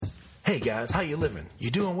Hey guys, how you living?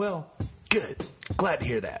 You doing well? Good. Glad to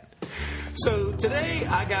hear that. So today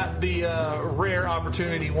I got the rare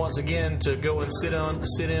opportunity once again to go and sit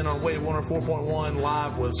in on Wave 104.1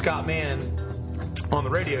 live with Scott Mann on the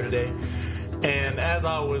radio today. And as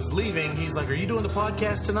I was leaving, he's like, "Are you doing the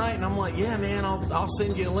podcast tonight?" And I'm like, "Yeah, man, I'll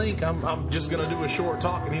send you a link. I'm just gonna do a short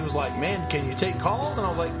talk." And he was like, "Man, can you take calls?" And I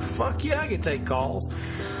was like, "Fuck yeah, I can take calls."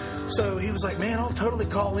 So he was like, "Man, I'll totally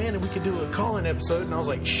call in and we could do a call-in episode." And I was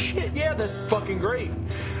like, "Shit, yeah, that's fucking great."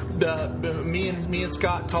 Me and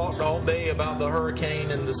Scott talked all day about the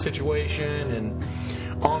hurricane and the situation, and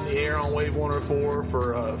on the air on Wave 104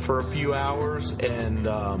 for a few hours, and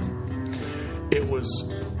it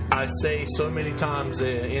was, I say so many times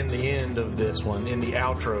in the end of this one, in the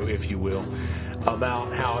outro, if you will,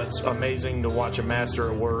 about how it's amazing to watch a master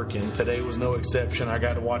at work, and today was no exception. I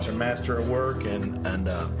got to watch a master at work and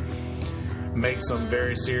make some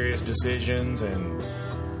very serious decisions, and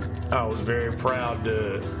I was very proud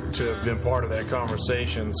to have been part of that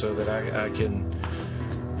conversation so that I can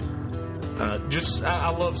I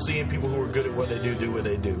love seeing people who are good at what they do what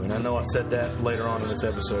they do, and I know I said that later on in this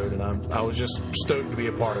episode, and I was just stoked to be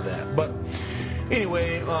a part of that. But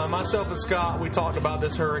anyway, myself and Scott, we talked about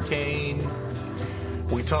this hurricane.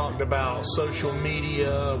 We talked about social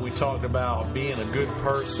media. We talked about being a good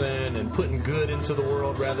person and putting good into the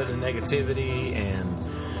world rather than negativity, and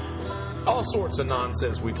all sorts of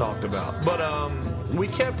nonsense we talked about. But we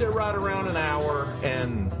kept it right around an hour,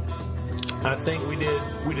 and I think we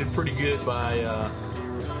did pretty good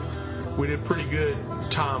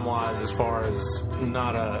time wise as far as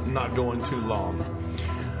not going too long.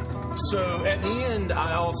 So at the end,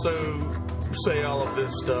 I also say all of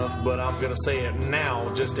this stuff, but I'm going to say it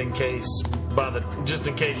now just in case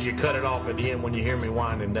you cut it off at the end when you hear me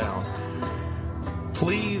winding down.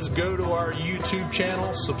 Please go to our YouTube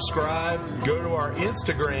channel, subscribe, go to our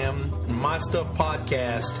Instagram, My Stuff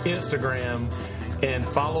Podcast Instagram, and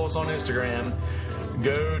follow us on Instagram.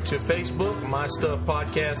 Go to Facebook, My Stuff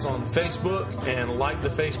Podcast on Facebook, and like the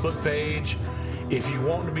Facebook page. If you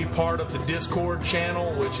want to be part of the Discord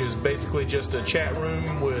channel, which is basically just a chat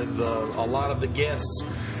room with a lot of the guests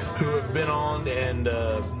who have been on, and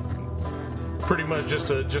pretty much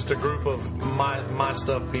just a group of my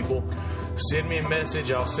stuff people, send me a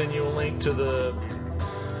message. I'll send you a link to the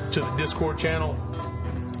Discord channel.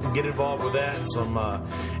 Get involved with that, and some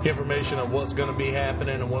information of what's going to be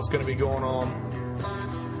happening and what's going to be going on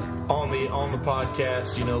the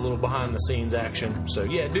podcast. You know, a little behind the scenes action. So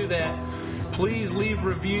yeah, do that. Please leave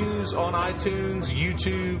reviews on iTunes,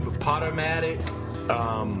 YouTube, Podomatic.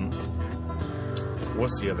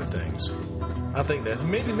 What's the other things? I think that's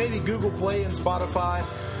maybe Google Play and Spotify.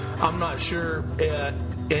 I'm not sure.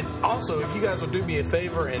 And also, if you guys would do me a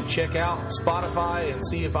favor and check out Spotify and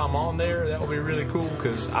see if I'm on there, that would be really cool,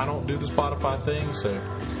 because I don't do the Spotify thing, so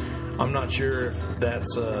I'm not sure if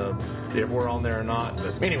that's if we're on there or not.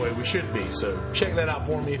 But anyway, we should be. So check that out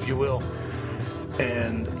for me if you will.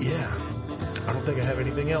 And yeah, I don't think I have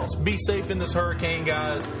anything else. Be safe in this hurricane,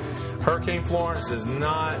 guys. Hurricane Florence is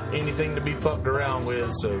not anything to be fucked around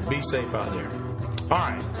with, so be safe out there. All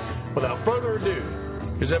right, without further ado,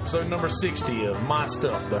 here's episode number 60 of My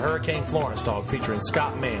Stuff, the Hurricane Florence talk featuring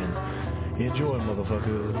Scott Mann. Enjoy,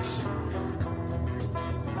 motherfuckers.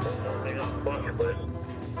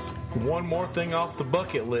 One more thing off the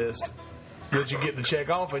bucket list that you get to check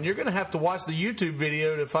off, and you're going to have to watch the YouTube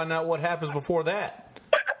video to find out what happens before that.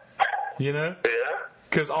 You know? Yeah.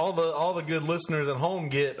 Because all the good listeners at home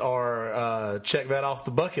get are check that off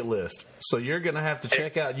the bucket list. So you're going to have to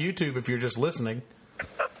check out YouTube if you're just listening.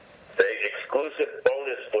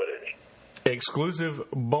 Exclusive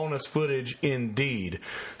bonus footage indeed.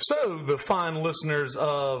 So the fine listeners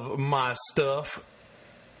of My Stuff,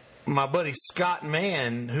 my buddy Scott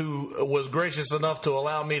Mann, who was gracious enough to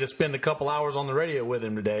allow me to spend a couple hours on the radio with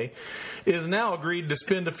him today, is now agreed to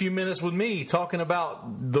spend a few minutes with me talking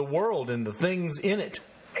about the world and the things in it.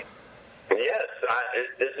 Yes,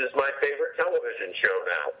 this is my favorite television show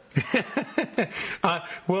now.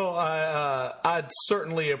 I'd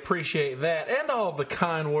certainly appreciate that, and all the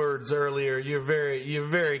kind words earlier. You're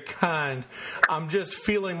very kind. I'm just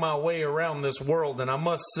feeling my way around this world, and I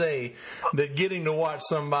must say that getting to watch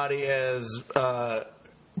somebody as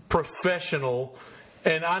professional,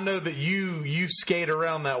 and I know that you skate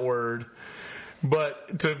around that word.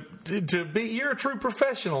 But to be, you're a true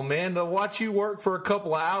professional, man. To watch you work for a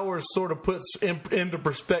couple of hours sort of puts into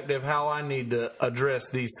perspective how I need to address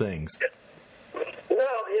these things. Well,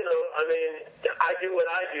 I mean, I do what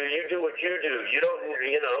I do. You do what you do. You don't,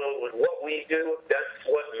 what we do, that's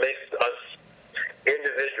what makes us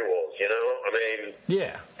individuals, you know? I mean,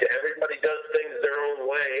 Yeah. everybody does things their own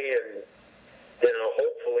way, and, you know,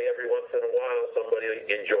 hopefully every once in a while somebody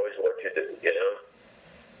enjoys what you do, you know?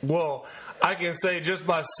 Well, I can say just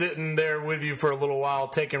by sitting there with you for a little while,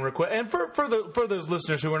 taking requests, and for those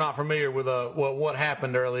listeners who are not familiar with what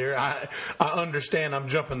happened earlier, I understand I'm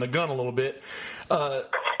jumping the gun a little bit.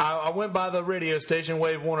 I went by the radio station,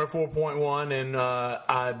 Wave 104.1, and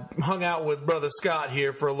I hung out with Brother Scott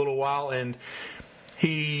here for a little while, and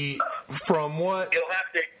he, from what... You'll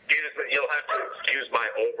have to excuse my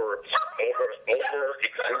over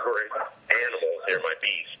exuberant animals here, my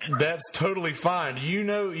beast. That's totally fine. You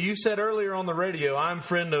know, you said earlier on the radio, I'm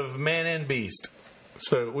friend of man and beast.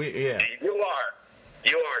 So yeah. You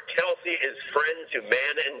are. Kelsey is friend to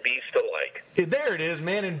man and beast alike. There it is,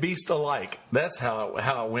 man and beast alike. That's how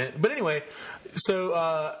it went. But anyway,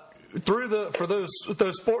 so for those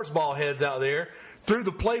sports ball heads out there, threw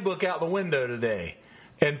the playbook out the window today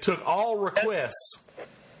and took all requests.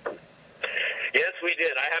 Yes, we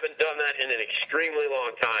did. I haven't done that in an extremely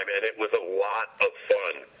long time, and it was a lot of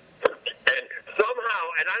fun. And somehow,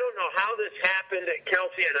 and I don't know how this happened,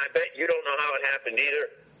 Kelsey, and I bet you don't know how it happened either,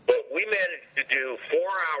 but we managed to do 4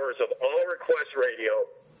 hours of all request radio,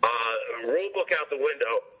 rule book out the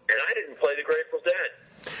window, and I didn't play the Grateful Dead.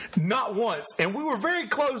 Not once. And we were very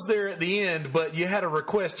close there at the end, but you had a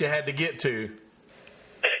request you had to get to.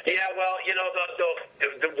 Yeah, well, you know,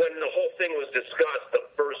 when the whole thing was discussed, the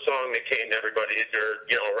first song that came to everybody,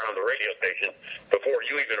 around the radio station before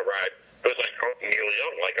you even arrived, it was like Neil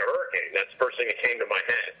Young, like a hurricane. That's the first thing that came to my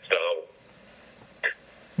head. So,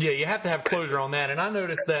 yeah, you have to have closure on that. And I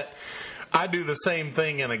noticed that I do the same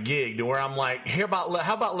thing in a gig, to where I'm like, how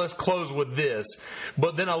about let's close with this?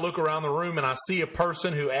 But then I look around the room and I see a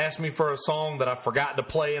person who asked me for a song that I forgot to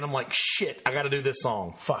play, and I'm like, shit, I got to do this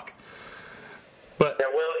song. Fuck. But yeah,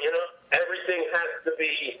 well, you know, everything has to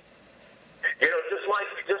be, you know, just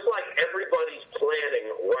like everybody's planning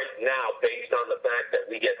right now, based on the fact that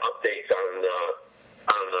we get updates on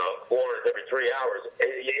Florence every 3 hours.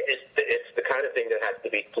 It's the kind of thing that has to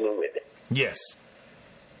be fluid. Yes,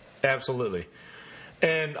 absolutely.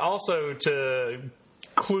 And also to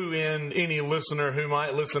clue in any listener who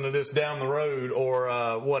might listen to this down the road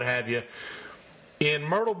or what have you. In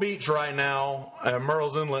Myrtle Beach right now,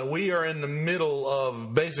 Myrtle's Inlet, we are in the middle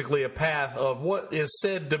of basically a path of what is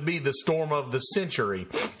said to be the storm of the century.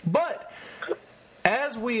 But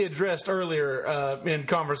as we addressed earlier in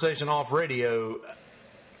conversation off radio,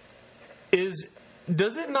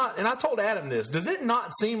 does it not, and I told Adam this, does it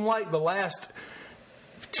not seem like the last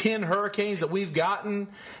 10 hurricanes that we've gotten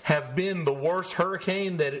have been the worst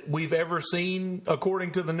hurricane that we've ever seen,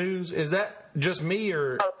 according to the news? Is that just me,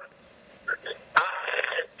 or...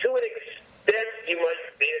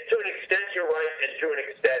 To an extent, you're right, and to an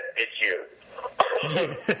extent, it's you.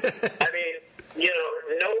 I mean, you know,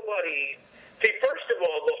 nobody... See, first of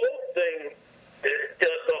all, the whole thing,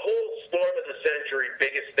 the whole storm of the century,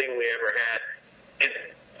 biggest thing we ever had, is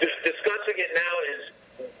discussing it now is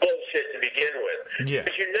bullshit to begin with. Yeah.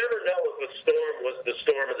 Because you never know if a storm was the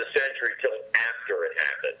storm of the century till after it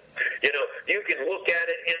happened. You know, you can look at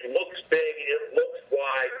it, it looks big, it looks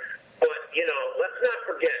wide, but, you know, let's not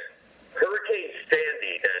forget, Hurricane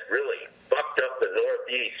Sandy that really fucked up the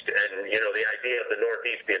Northeast, and, you know, the idea of the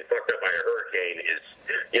Northeast being fucked up by a hurricane is,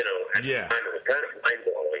 you know, at the time it was kind of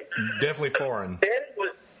mind-blowing. Definitely foreign. Sandy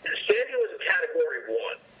was a Category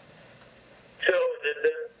 1. So,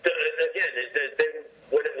 again,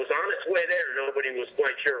 when it was on its way there, nobody was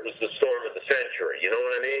quite sure it was the storm of the century. You know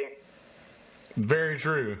what I mean? Very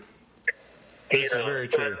true. This is very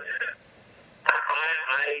true.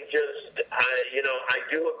 I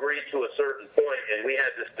do agree to a certain point, and we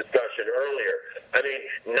had this discussion earlier. I mean,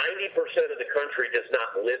 90% of the country does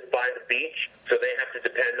not live by the beach, so they have to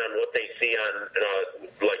depend on what they see on,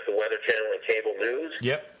 like the Weather Channel and cable news.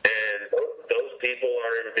 Yep. And those people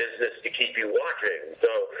are in business to keep you watching.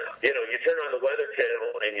 So, you know, you turn on the Weather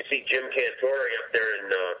Channel and you see Jim Cantore up there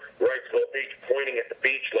in Wrightsville Beach pointing at the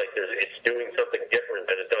beach like it's doing something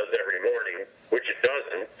different than it does every morning, which it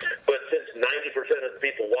doesn't. But since 90% of the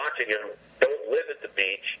people watching him don't live at the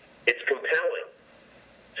beach, it's compelling.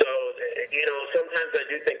 So, you know, sometimes I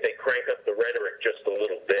do think they crank up the rhetoric just a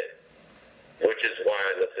little bit, which is why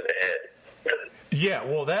I listen to Ed. Yeah,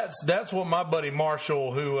 well, that's what my buddy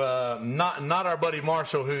Marshall, who not our buddy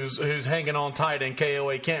Marshall, who's hanging on tight in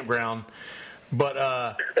KOA campground, but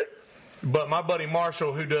my buddy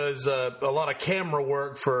Marshall, who does a lot of camera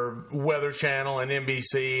work for Weather Channel and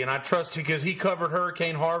NBC, and I trust him because he covered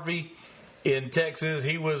Hurricane Harvey in Texas.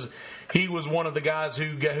 He was one of the guys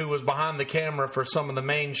who was behind the camera for some of the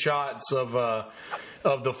main shots of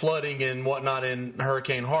the flooding and whatnot in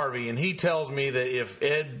Hurricane Harvey. And he tells me that if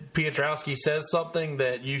Ed Piotrowski says something,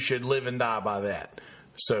 that you should live and die by that.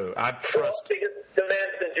 So I trust. Well, because the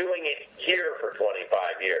man's been doing it here for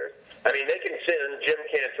 25 years. I mean, they can send Jim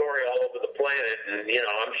Cantore all over the planet, and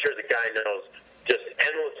I'm sure the guy knows just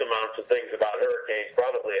endless amounts of things about hurricanes,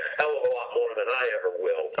 probably a hell of a lot more than I ever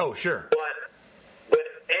will. Oh, sure. But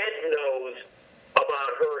Ed knows about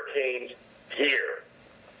hurricanes here.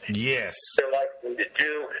 Yes. They're likely to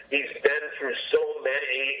do. He's been through so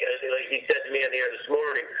many. Like he said to me on the air this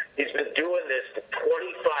morning, he's been doing this for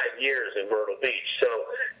 25 years in Myrtle Beach. So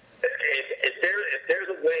if there's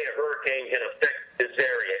a way a hurricane can affect this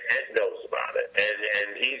area, Ed knows about it,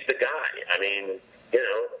 and he's the guy. I mean,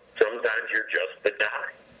 sometimes you're just the guy.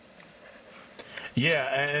 Yeah,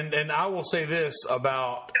 and I will say this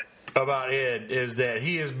about Ed is that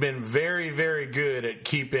he has been very, very good at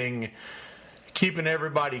keeping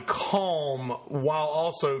everybody calm while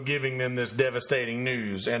also giving them this devastating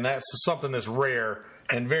news, and that's something that's rare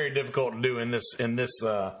and very difficult to do in this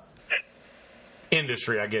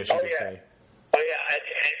industry, I guess you could say. Oh yeah,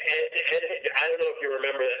 and I don't know if you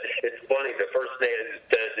remember that. It's funny. The first thing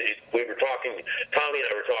we were talking, Tommy and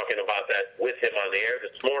I were talking about that with him on the air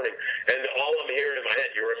this morning, and all I'm hearing in my head.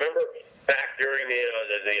 You remember back during the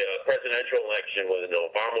presidential election when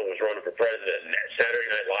Obama was running for president, and Saturday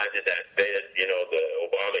Night Live did that bit, the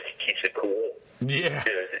Obama keeps it cool. Yeah.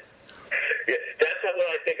 Yeah, that's what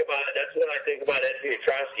I think about. That's what I think about Ed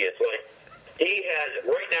Piotrowski. It's like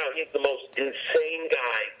right now he's the most insane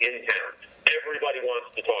guy in town. Everybody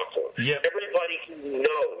wants to talk to him. Yep. Everybody he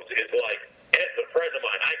knows is like, Ed's a friend of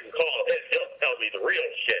mine. I can call Ed. He'll tell me the real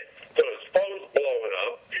shit. So his phone's blowing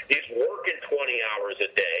up. He's working 20 hours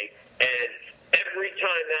a day. And every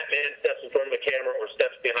time that man steps in front of a camera or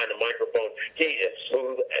steps behind a microphone, he is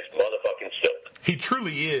smooth as motherfucking silk. He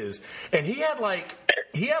truly is. And he had like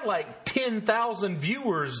 10,000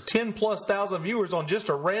 viewers, 10+ thousand viewers on just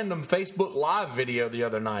a random Facebook Live video the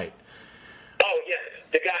other night. Oh, yes.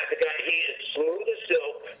 The guy, he is smooth as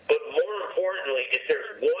silk, but more importantly, if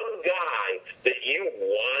there's one guy that you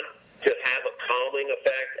want to have a calming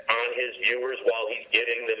effect on his viewers while he's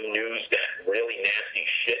giving them news that really nasty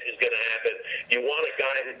shit is going to happen, you want a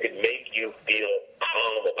guy who can make you feel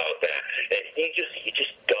calm about that. And he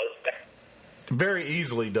just does that. Very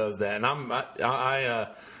easily does that. And I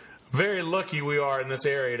very lucky we are in this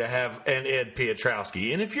area to have an Ed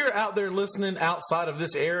Piotrowski. And if you're out there listening outside of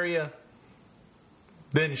this area,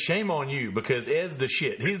 then shame on you, because Ed's the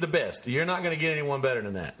shit. He's the best. You're not going to get anyone better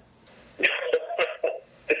than that. Ed's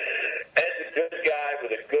a good guy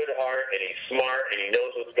with a good heart, and he's smart, and he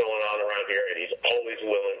knows what's going on around here, and he's always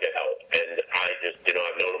willing to help. And I just,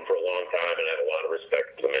 I've known him for a long time, and I have a lot of respect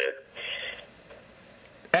for the man.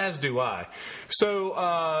 As do I. So,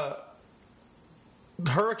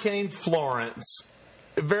 Hurricane Florence.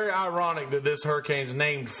 Very ironic that this hurricane's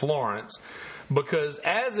named Florence, because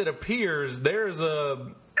as it appears, there's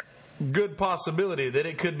a good possibility that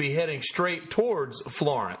it could be heading straight towards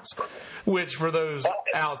Florence, which for those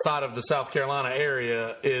outside of the South Carolina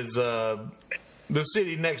area is the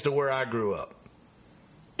city next to where I grew up.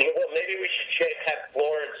 Well, maybe we should have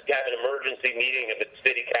Florence have an emergency meeting of its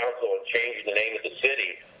city council and change the name of the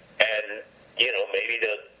city, and maybe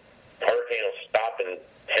the hurricane will stop and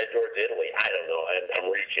head towards Italy. I don't know.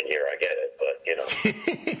 I'm reaching here. I get it, but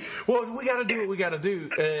Well, we got to do what we got to do,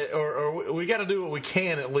 or we got to do what we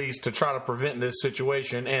can at least to try to prevent this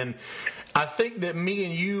situation. And I think that me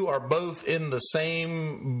and you are both in the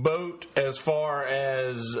same boat as far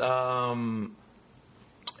as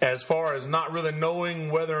not really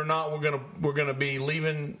knowing whether or not we're gonna be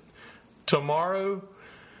leaving tomorrow.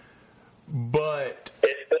 But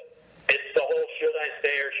it's the whole should I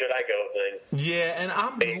stay or should I go thing. Yeah, and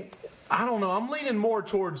I don't know. I'm leaning more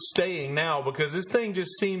towards staying now, because this thing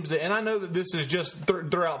just seems to, and I know that this is just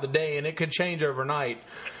throughout the day and it could change overnight,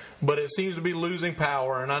 but it seems to be losing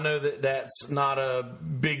power, and I know that that's not a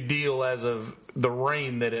big deal as of the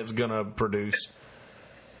rain that it's going to produce.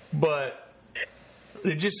 But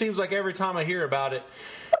it just seems like every time I hear about it,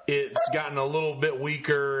 it's gotten a little bit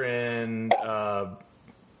weaker and a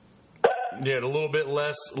little bit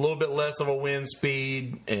less of a wind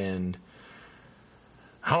speed, and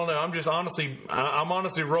I don't know. I'm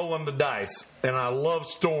honestly rolling the dice, and I love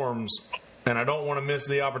storms, and I don't want to miss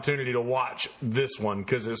the opportunity to watch this one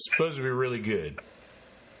because it's supposed to be really good.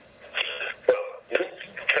 Well,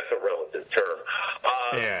 that's a relative term.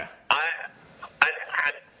 Yeah.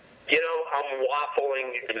 I'm waffling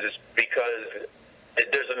just because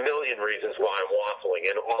there's a million reasons why I'm waffling,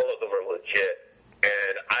 and all of them are legit.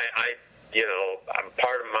 And I'm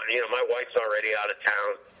part of my wife's already out of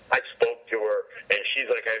town. I spoke to her, and she's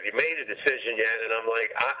like, "Have you made a decision yet?" And I'm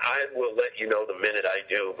like, "I will let you know the minute I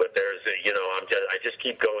do." But I just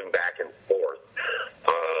keep going back and forth.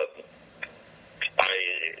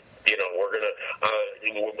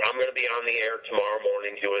 I'm gonna be on the air tomorrow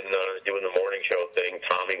morning doing the morning show thing.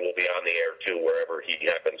 Tommy will be on the air too, wherever he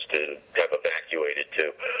happens to have evacuated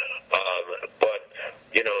to. But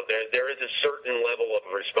there is a certain level of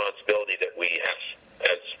responsibility that we have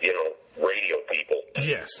as radio people.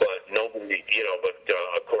 Yes. But nobody,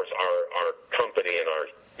 of course, our company and our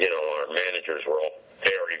managers were all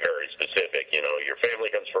very, very specific. Your family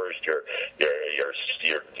comes first. Your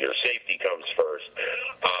safety comes first.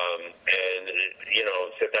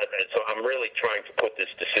 So I'm really trying to put this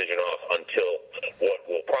decision off until what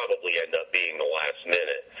will probably end up being the last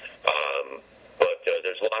minute. But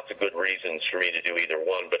there's lots of good reasons for me to do either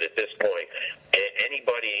one. But at this point,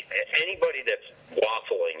 anybody that's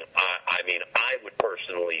waffling, I would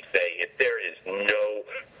personally say if there is no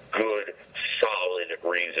good, solid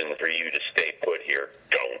reason for you to stay put here,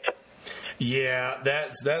 don't. Yeah,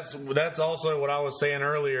 that's also what I was saying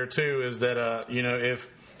earlier too. Is that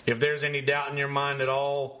if there's any doubt in your mind at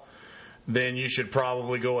all, then you should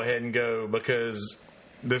probably go ahead and go, because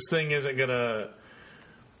this thing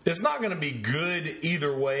it's not gonna be good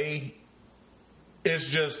either way. It's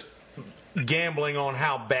just gambling on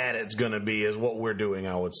how bad it's gonna be is what we're doing,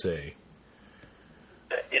 I would say.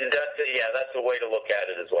 That's the way to look at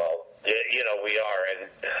it as well. We are, and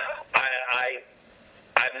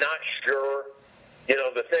I'm not sure.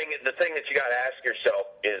 The thing that you got to ask yourself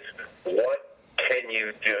is, what can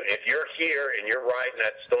you do if you're here and you're riding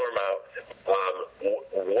that storm out?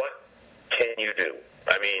 What can you do?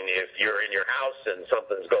 I mean, if you're in your house and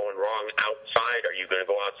something's going wrong outside, are you going to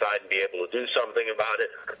go outside and be able to do something about it,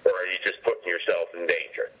 or are you just putting yourself in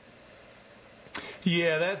danger?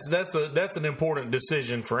 Yeah, that's an important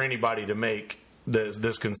decision for anybody to make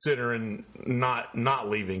that's considering not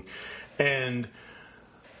leaving. And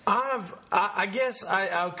I guess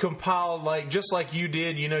I compiled, just like you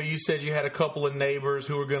did. You said you had a couple of neighbors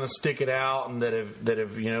who were going to stick it out and that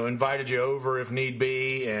have invited you over if need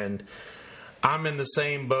be. And I'm in the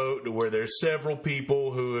same boat where there's several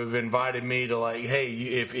people who have invited me to, hey,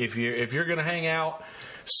 if you're going to hang out.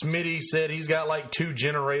 Smitty said he's got 2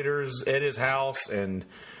 generators at his house, and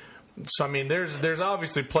so there's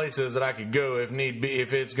obviously places that I could go if need be,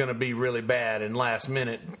 if it's going to be really bad and last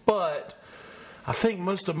minute. But I think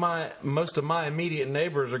most of my immediate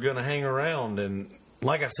neighbors are going to hang around, and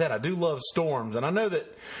like I said, I do love storms, and I know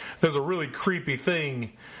that there's a really creepy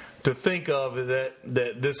thing to think of that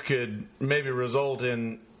this could maybe result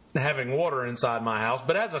in having water inside my house.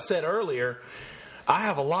 But as I said earlier, I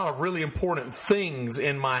have a lot of really important things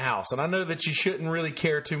in my house, and I know that you shouldn't really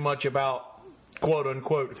care too much about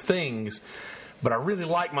quote-unquote things, but I really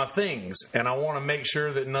like my things, and I want to make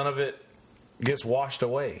sure that none of it gets washed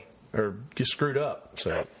away or gets screwed up.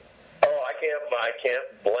 So, I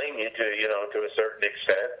can't blame you to a certain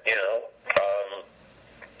extent, and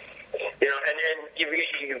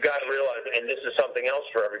you've got to realize, and this is something else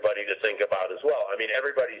for everybody to think about as well.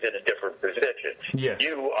 Everybody's in a different position. Yes.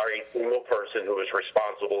 You are a single person who is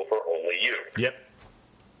responsible for only you. Yep.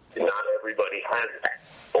 Not everybody has that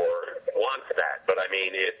or wants that, but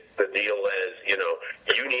the deal is,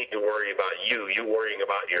 you need to worry about you. You worrying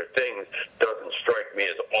about your things doesn't strike me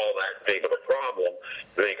as all that big of a problem,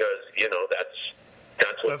 because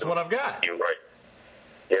that's what I've got. You right.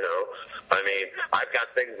 I've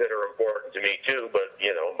got things that are important to me too, but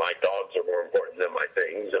my dogs are more important than my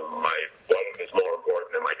things, and my wife is more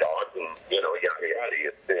important than my dogs, and yada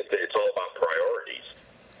yada. It's all about priorities.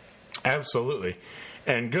 Absolutely.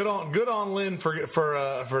 And good on Lynn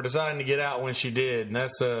for deciding to get out when she did, and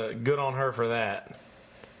that's good on her for that.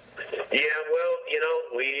 Yeah, well,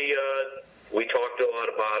 we talked a lot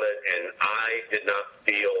about it, and I did not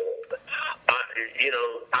feel,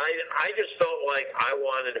 I just felt like I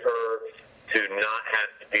wanted her to not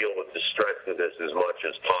have to deal with the stress of this as much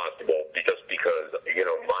as possible, just because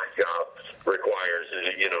my job requires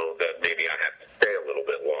that maybe I have to stay a little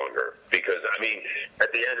bit longer, because at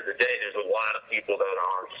the end of the day, there's a lot of people that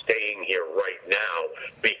are staying here right now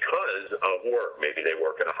because of work. Maybe they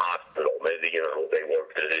work in a hospital, maybe they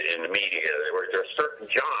work in the media. There are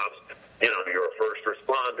certain jobs. You're a first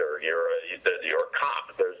responder. You're a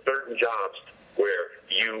cop. There's certain jobs where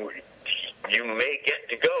you may get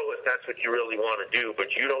to go if that's what you really want to do, but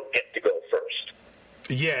you don't get to go first.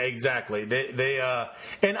 Yeah, exactly.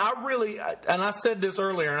 And I said this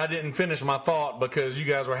earlier, and I didn't finish my thought because you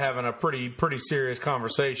guys were having a pretty serious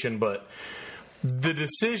conversation. But the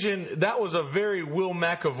decision, that was a very Will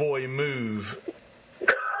McAvoy move.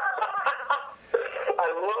 I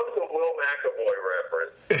love the Will McAvoy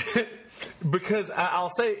reference. Because I'll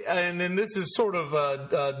say, and then this is sort of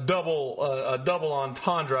a double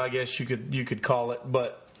entendre, I guess you could call it,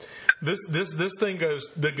 but. This thing goes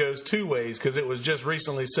two ways because it was just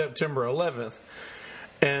recently September 11th,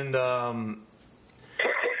 and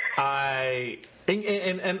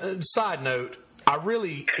and side note, I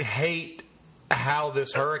really hate how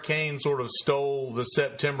this hurricane sort of stole the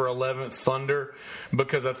September 11th thunder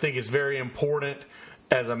because I think it's very important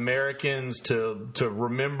as Americans to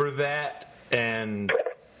remember that and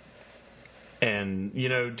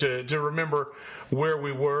to remember where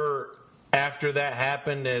we were after that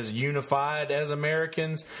happened as unified as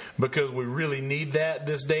Americans, because we really need that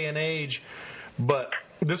this day and age. But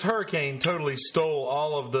this hurricane totally stole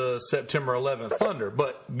all of the September 11th thunder.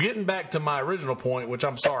 But getting back to my original point, which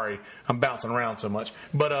I'm sorry, I'm bouncing around so much.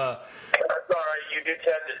 But that's all right. You do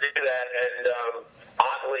tend to do that, and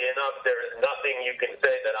oddly enough, there is nothing you can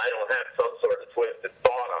say that I don't have some sort of twisted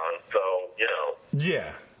thought on. So,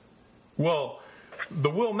 Yeah. Well, the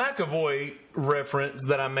Will McAvoy reference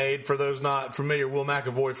that I made, for those not familiar, Will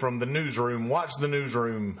McAvoy from The Newsroom. Watch The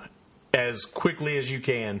Newsroom as quickly as you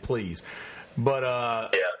can, please. But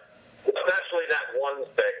yeah, especially that one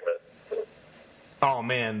segment. Oh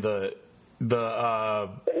man, the one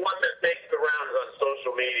that makes the rounds on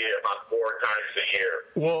social media about 4 times a year.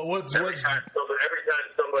 Well, every time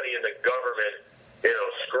somebody in the government,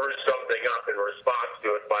 screws something up in response to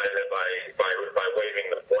it by waving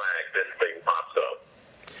the flag, this thing pops up.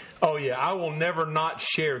 Oh yeah, I will never not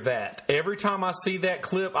share that. Every time I see that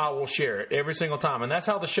clip, I will share it every single time, and that's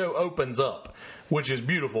how the show opens up, which is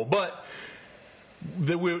beautiful. But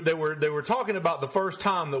they were talking about the first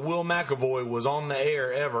time that Will McAvoy was on the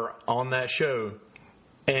air ever on that show,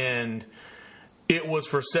 and it was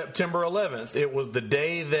for September 11th. It was the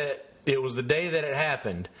day that it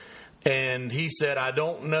happened. And he said, I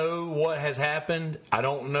don't know what has happened. I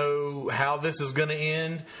don't know how this is going to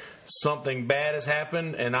end. Something bad has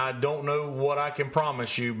happened, and I don't know what I can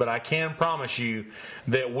promise you, but I can promise you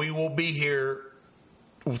that we will be here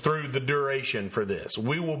through the duration for this.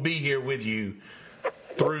 We will be here with you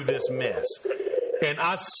through this mess. And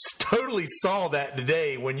I totally saw that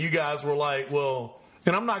today when you guys were like, well,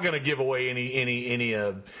 and I'm not going to give away any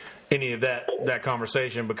of that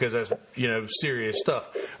conversation because that's serious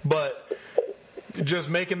stuff, but just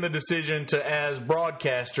making the decision to, as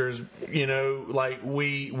broadcasters, like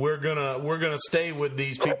we're gonna stay with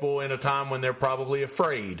these people in a time when they're probably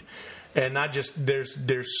afraid, and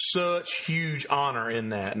there's such huge honor in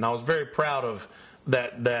that, and I was very proud of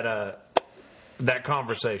that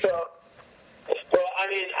conversation. Well, I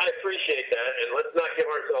mean, I appreciate that, and let's not give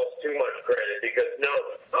ourselves too much credit because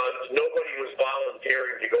nobody was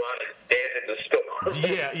volunteering to go out and stand in the storm.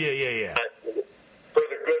 Yeah. For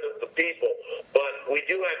the good of the people, but we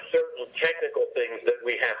do have certain technical things that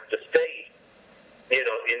we have to face,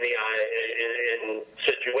 in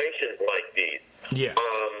situations like these. Yeah.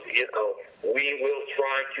 We will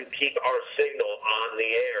try to keep our signal on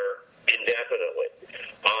the air indefinitely.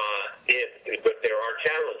 But there are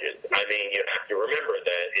challenges. I mean, you have to remember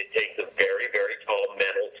that it takes a very, very tall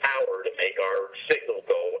metal tower to make our signal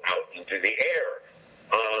go out into the air.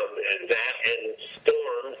 And that and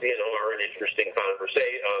storms, are an interesting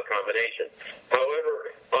combination.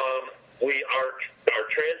 However, our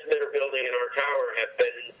transmitter building and our tower have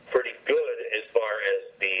been pretty good as far as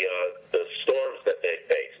the storms that they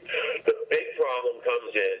face. The big problem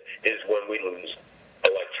comes in is when we lose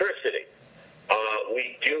electricity.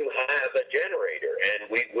 We do have a generator, and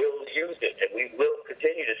we will use it, and we will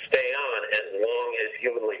continue to stay on as long as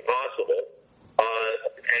humanly possible,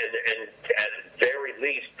 and at very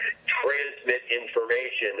least transmit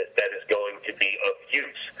information that is going to be of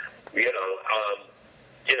use.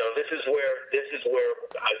 This is where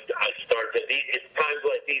I start to. It's times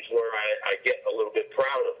like these where I get a little bit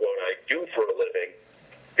proud of what I do for a living,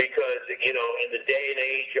 because in the day and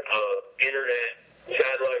age of internet,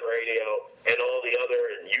 satellite radio, and all the other,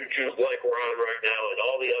 and YouTube like we're on right now, and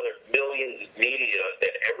all the other millions of media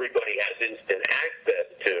that everybody has instant access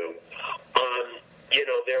to,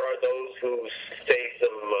 there are those who say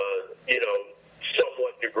some,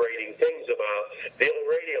 somewhat degrading things about the old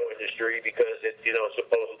radio industry because it's,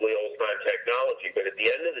 supposedly old-time technology. But at the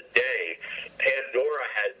end of the day, Pandora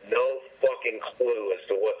has no fucking clue as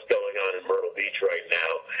to what's going on in Myrtle Beach right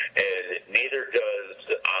now, and neither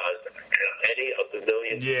does any of the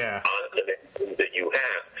millions on the that you have.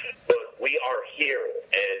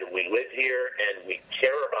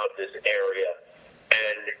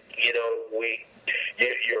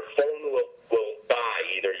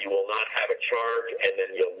 charge, and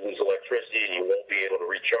then you'll lose electricity and you won't be able to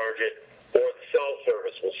recharge it, or the cell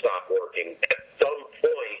service will stop working. At some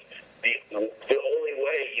point, the only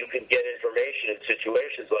way you can get information in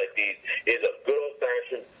situations like these is a good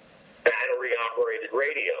old-fashioned battery-operated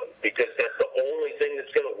radio, because that's the only thing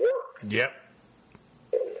that's going to work. Yep.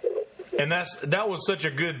 And that was such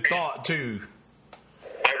a good thought too.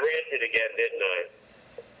 I ranted again, didn't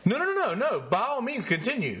I? No. By all means,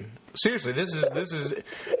 continue. Seriously, this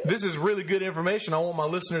is really good information. I want our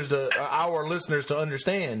listeners to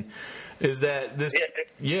understand is that this.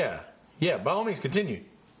 Yeah. By all means, continue.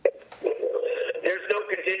 There's no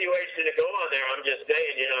continuation to go on there. I'm just saying,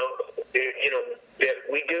 that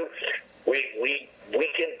we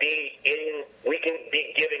can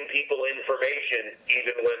be giving people information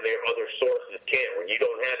even when their other sources can't. When you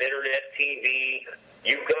don't have internet, TV,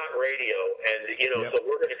 you've got radio, and so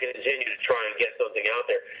we're going to continue to try and get something out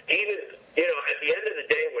there. Even at the end of the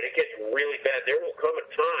day, when it gets really bad, there will come a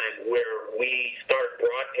time where we start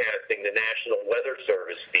broadcasting the National Weather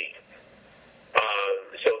Service feed,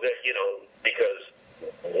 so that because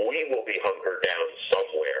we will be hunkered down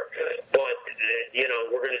somewhere. But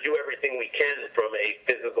we're going to do everything we can from a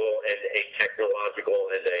physical and a technological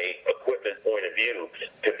and a equipment point of view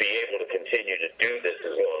to be able to continue to do this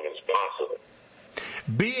as long as possible.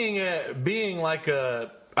 Being like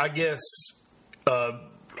I guess I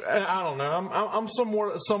don't know. I'm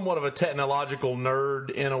somewhat of a technological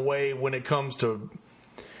nerd in a way when it comes to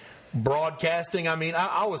broadcasting. I mean,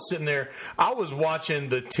 I was sitting there. I was watching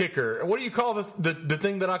the ticker. What do you call the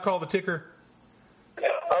thing that I call the ticker?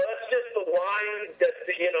 That's just the line. That's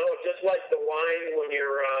just like the line when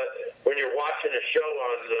you're watching a show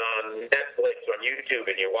on Netflix on YouTube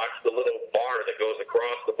and you watch the little bar that goes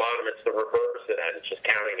across the bottom. It's the reverse of that. It's just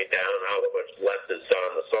counting it down how much left is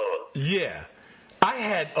on the song. Yeah. I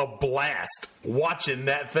had a blast watching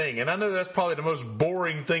that thing, and I know that's probably the most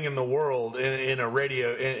boring thing in the world in a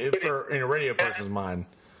radio in a radio person's mind.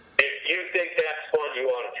 If you think that's fun, you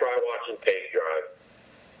ought to try watching Tape Drive.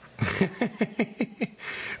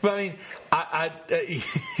 But I mean,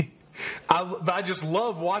 I just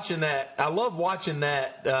love watching that. I love watching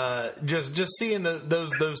that. Just seeing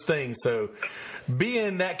those things. So,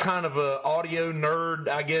 being that kind of a audio nerd,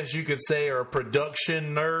 I guess you could say, or a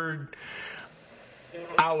production nerd.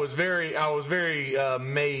 I was very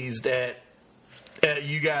amazed at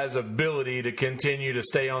you guys' ability to continue to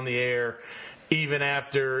stay on the air even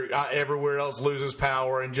after everywhere else loses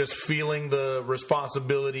power, and just feeling the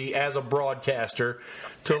responsibility as a broadcaster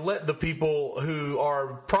to let the people who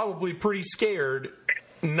are probably pretty scared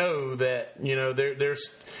know that there's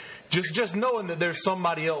just knowing that there's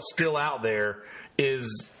somebody else still out there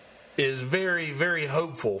is very, very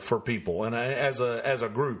hopeful for people and as a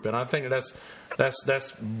group. And I think that's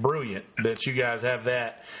brilliant that you guys have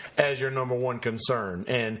that as your number one concern.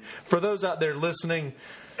 And for those out there listening,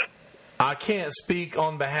 I can't speak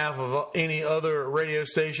on behalf of any other radio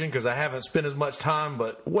station because I haven't spent as much time,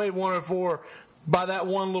 but Wave 104, by that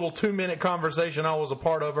one little 2-minute conversation I was a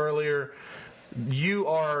part of earlier, you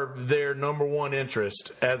are their number one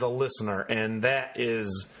interest as a listener, and that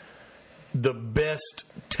is the best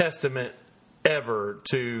testament ever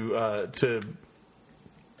to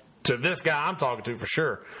this guy I'm talking to for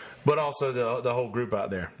sure, but also the whole group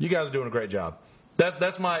out there. You guys are doing a great job.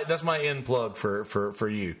 That's my end plug for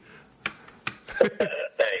you.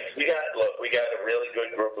 Thanks. We got a really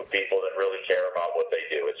good group of people that really care about what they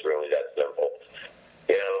do. It's really that simple.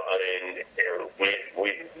 I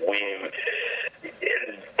mean,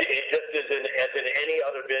 it just isn't, as in any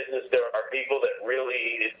other business, there are people that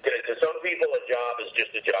really, to some people a job is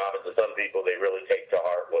just a job, and to some people they really take to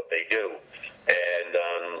heart what they do. And,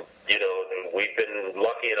 we've been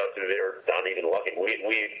lucky enough to, or not even lucky,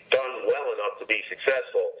 we've done well enough to be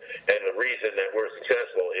successful, and the reason that we're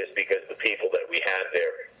successful is because the people that we have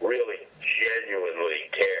there really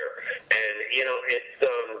genuinely care. And,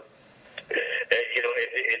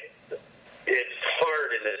 it's hard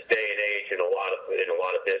in this day and age in a lot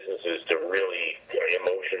of businesses to really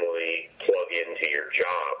emotionally plug into your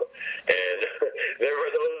job, and there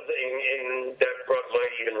are those in that front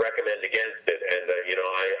might even recommend against it. And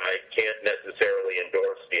I can't necessarily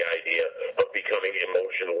endorse the idea of becoming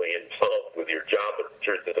emotionally involved with your job. But the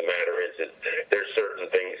truth of the matter is there's certain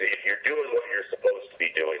things, if you're doing what you're supposed to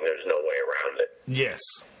be doing, there's no way around it. Yes,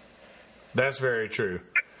 that's very true.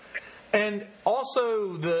 And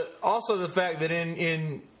also the fact that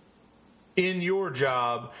in your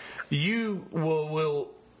job you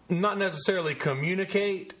will not necessarily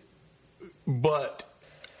communicate, but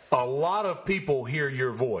a lot of people hear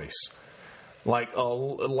your voice. Like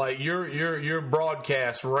your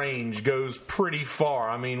broadcast range goes pretty far.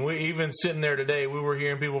 I mean, we even sitting there today, we were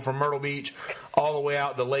hearing people from Myrtle Beach all the way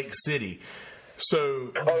out to Lake City.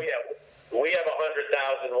 So, oh yeah, we have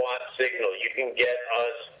 100,000 watt signal. You can get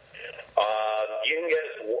us.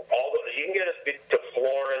 You can get us to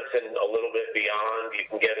Florence and a little bit beyond. You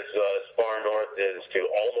can get us as far north as to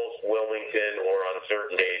almost Wilmington, or on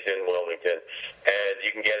certain days in Wilmington, and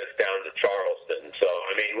you can get us down to Charleston. So,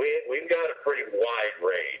 I mean, we've got a pretty wide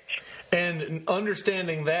range. And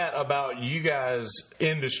understanding that about you guys'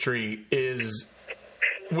 industry is,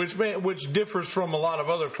 which differs from a lot of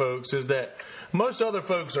other folks, is that most other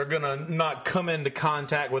folks are going to not come into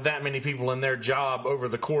contact with that many people in their job over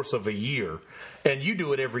the course of a year, and you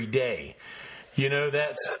do it every day. You know,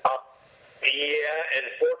 that's... Yeah, and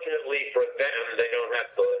fortunately for them, they don't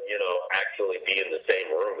have to, actually be in the same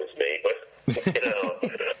room as me. But, we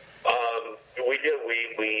do.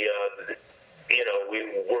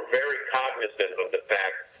 We're very cognizant of the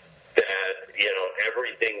fact that,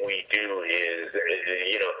 everything we do is,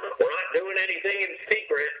 we're not doing anything in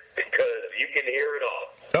secret because you can hear it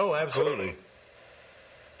all. Oh, absolutely.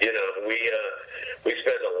 We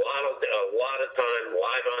spend a lot of time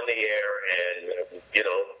live on the air, and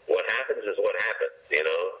what happens is what happens.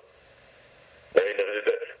 I mean,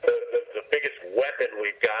 the biggest weapon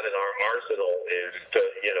we've got in our arsenal is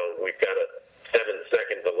we've got a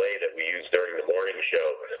 7-second delay that we use during the morning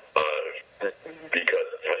show because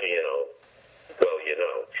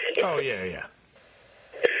Oh yeah.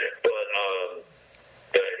 But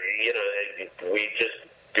we just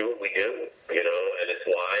do what we do, and it's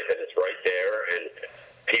live and it's right there, and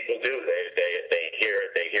people do. They hear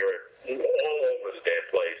it all over the damn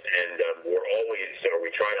place, and we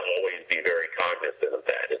try to always be very cognizant of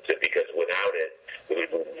that. It's because without it,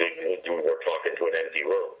 we're talking to an empty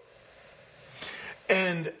room.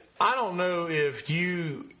 And I don't know if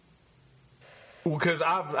you, because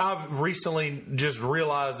I've recently just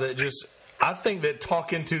realized that I think that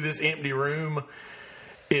talking to this empty room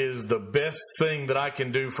is the best thing that I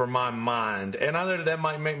can do for my mind. And I know that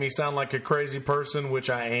might make me sound like a crazy person, which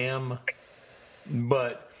I am,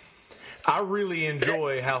 but I really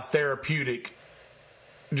enjoy how therapeutic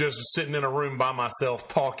just sitting in a room by myself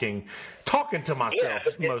talking to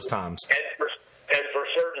myself most times. And for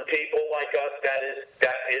certain people like us, that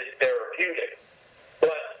is therapeutic.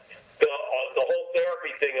 But the whole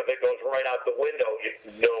therapy thing of it goes right out the window if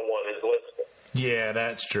no one is listening. Yeah,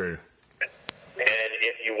 that's true. And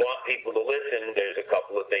if you want people to listen, there's a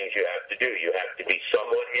couple of things you have to do. You have to be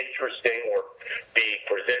somewhat interesting or be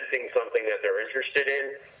presenting something that they're interested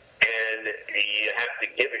in, and you have to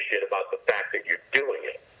give a shit about the fact that you're doing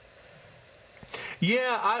it.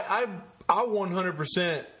 Yeah, I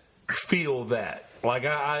 100% feel that. Like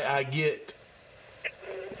I get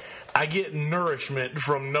nourishment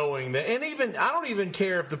from knowing that, and even I don't even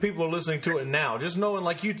care if the people are listening to it now. Just knowing,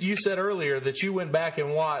 like you said earlier, that you went back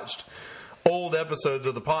and watched old episodes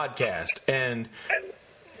of the podcast, and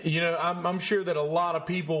I'm sure that a lot of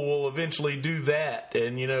people will eventually do that.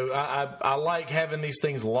 And I like having these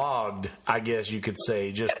things logged, I guess you could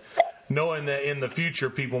say, just knowing that in the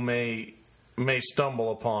future people may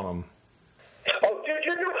stumble upon them. Oh, dude,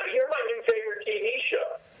 you're my new favorite TV show.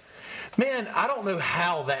 Man, I don't know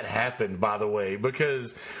how that happened, by the way,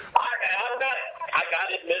 because I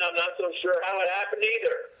gotta admit, I'm not so sure how it happened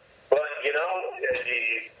either. But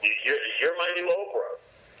you're my new Oprah.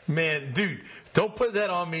 Man, dude, don't put that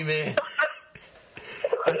on me, man.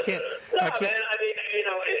 I can't. Man. I mean,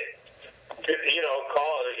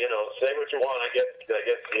 call it. Say what you want. I guess.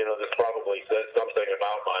 This probably says something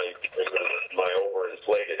about my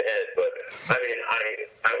overinflated head. But I mean,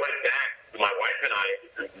 I went back. My wife and I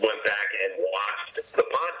went back and watched the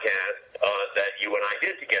podcast that you and I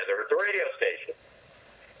did together at the radio station.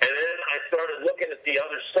 And then I started looking at the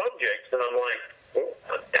other subjects, and I'm like,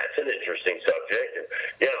 that's an interesting subject. And,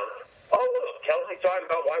 look, Kelsey's talking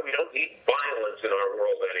about why we don't need violence in our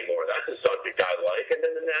world anymore. That's a subject I like. And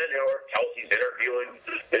then Kelsey's interviewing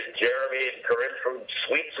this Jeremy and Corinne from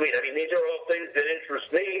Sweet Sweet. I mean, these are all things that interest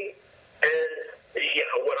me. And,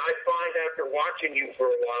 what I find after watching you for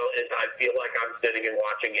a while is I feel like I'm sitting and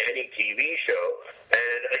watching any TV show.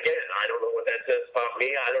 And, again, I don't know what that says about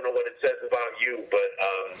me. I don't know what it says about you. But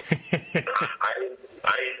I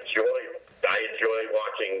enjoy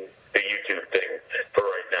watching the YouTube thing for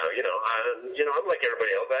right now. I'm like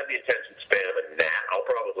everybody else. I have the attention span of a gnat. I'll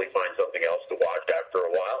probably find something else to watch after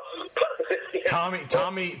a while.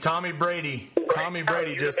 Tommy Brady. Tommy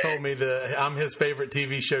Brady just told me that I'm his favorite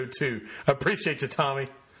TV show too. I appreciate you, Tommy.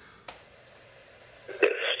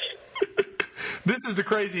 This is the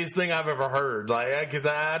craziest thing I've ever heard. Like, because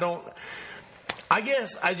I don't. I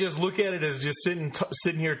guess I just look at it as just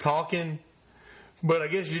sitting here talking. But I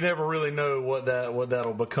guess you never really know what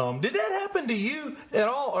that'll become. Did that happen to you at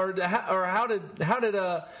all, or how did?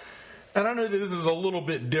 And I know that this is a little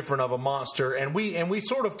bit different of a monster, and we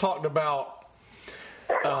sort of talked about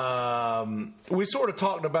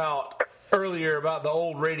earlier about the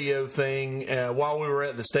old radio thing while we were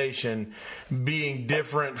at the station being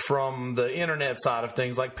different from the internet side of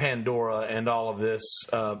things, like Pandora and all of this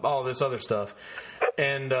other stuff,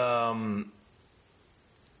 and.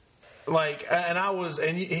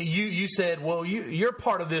 You said, well, you're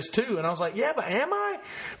part of this too, and I was like, yeah, but am I?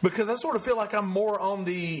 Because I sort of feel like I'm more on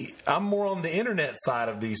the internet side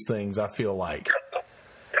of these things. I feel like.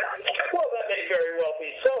 Well, that may very well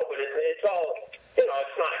be so, but it's all,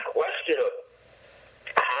 it's not a question of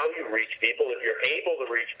how you reach people. If you're able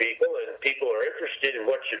to reach people and people are interested in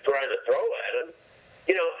what you're trying to throw at them,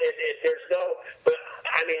 there's no. But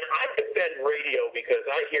I mean, I defend radio because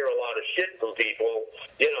I hear a lot of shit from people.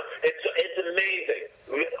 It's amazing.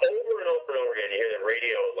 Over and over and over again, you hear that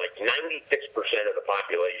radio, like 96% of the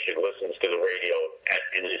population listens to the radio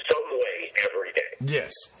in some way every day.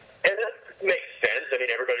 Yes. And that makes sense. I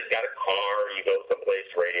mean, everybody's got a car. You go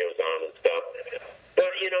someplace, radio's on and stuff.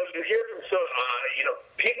 But, you hear from some,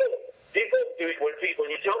 people do,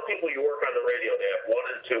 when you tell people you work on the radio, they have one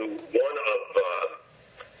of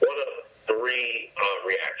three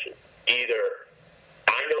reactions. Either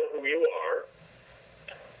I know who you are,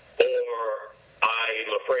 or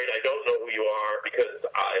I'm afraid I don't know who you are because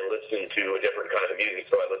I listen to a different kind of music,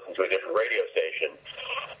 so I listen to a different radio station.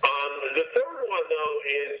 The third one, though,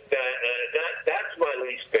 is that's my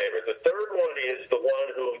least favorite. The third one is the one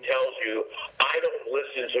who tells you, I don't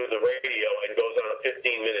listen to the radio, and goes on a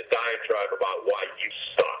 15-minute diatribe about why you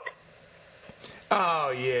suck.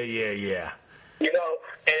 Oh, yeah.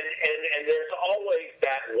 And there's always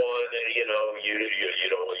that one,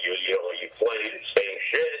 you play the same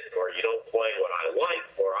shit, or you don't play what I like,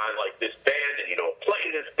 or I like this band and you don't play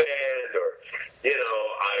this band, or,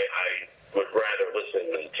 I would rather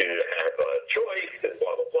listen to have a choice and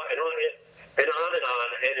blah, blah, blah, and on and on and on.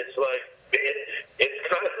 And it's like,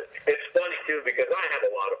 it's funny too, because I have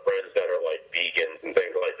a lot of friends that are like vegans and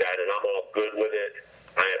things like that, and I'm all good with it.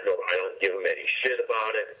 I don't give them any shit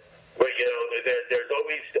about it. But, there's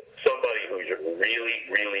always somebody who's really,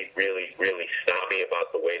 really, really, really snobby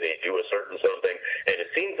about the way they do a certain something. And it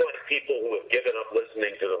seems like people who have given up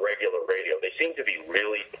listening to the regular radio, they seem to be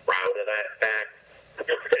really proud of that fact.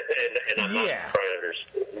 and I'm not trying to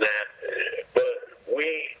understand that. But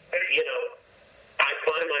I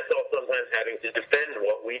find myself sometimes having to defend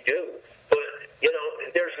what we do. But,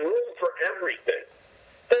 there's room for everything.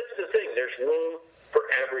 That's the thing. There's room for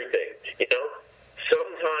everything.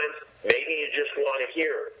 Sometimes maybe you just want to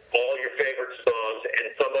hear all your favorite songs and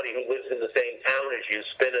somebody who lives in the same town as you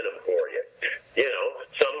spinning them for you.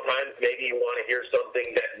 Sometimes maybe you want to hear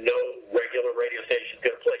something that no regular radio station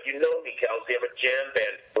can play. You know me, Kelsey, I'm a jam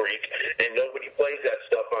band freak, and nobody plays that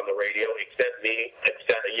stuff on the radio except me,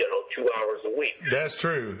 2 hours a week. That's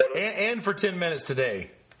true. And for 10 minutes today.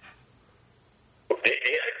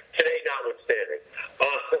 Yeah, today notwithstanding.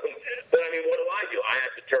 But I mean, what do? I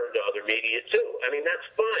have to turn to other media too. I mean, that's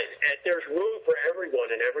fine. And there's room for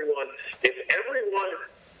everyone, and if everyone,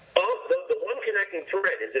 the one connecting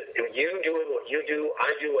thread is if you doing what you do,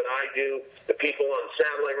 I do what I do, the people on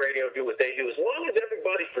satellite radio do what they do. As long as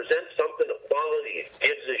everybody presents something of quality and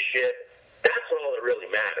gives a shit, that's all that really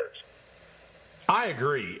matters. I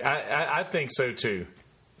agree. I think so too.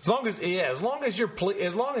 As long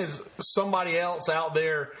as somebody else out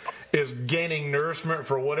there is gaining nourishment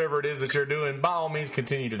for whatever it is that you're doing, by all means,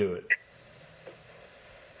 continue to do it.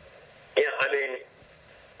 Yeah, I mean,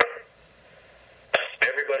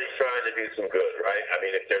 everybody's trying to do some good, right? I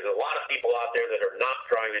mean, if there's a lot of people out there that are not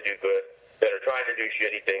trying to do good, that are trying to do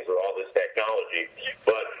shitty things with all this technology,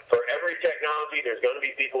 but for every technology, there's going to be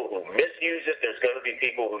people who misuse it, there's going to be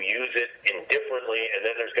people who use it indifferently, and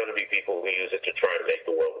then there's going to be people who use it to try to make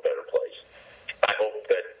the world a better place. I hope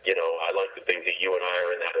that, I like to think that you and I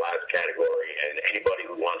are in that last category, and anybody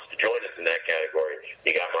who wants to join us in that category,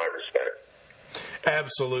 you got my respect.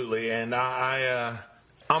 Absolutely, and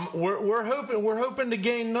we're hoping to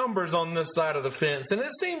gain numbers on this side of the fence, and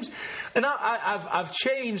it seems, and I've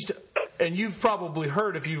changed, and you've probably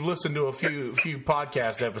heard if you've listened to a few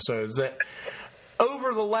podcast episodes that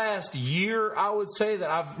over the last year, I would say that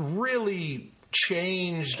I've really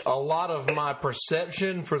changed a lot of my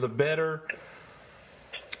perception for the better.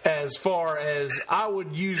 As far as I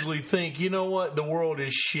would usually think, you know what, the world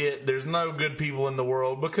is shit. There's no good people in the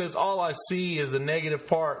world because all I see is the negative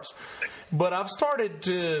parts. But I've started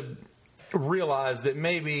to realize that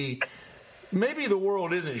maybe maybe the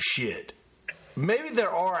world isn't shit. Maybe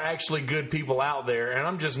there are actually good people out there, and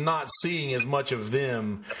I'm just not seeing as much of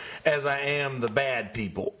them as I am the bad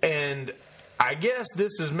people. And I guess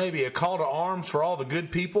this is maybe a call to arms for all the good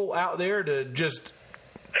people out there to just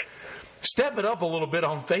step it up a little bit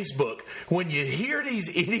on Facebook. When you hear these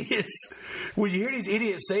idiots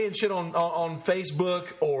saying shit on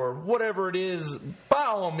Facebook or whatever it is, by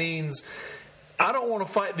all means, I don't want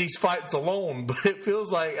to fight these fights alone, but it feels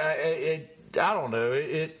like I don't know.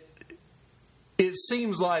 It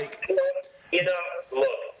seems like... You know,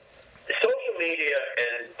 look, social media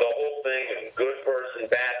and the whole thing of good person,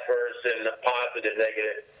 bad person, positive,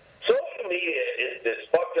 negative, social media is this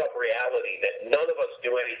fucked up reality that none of us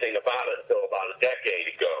knew anything about until about a decade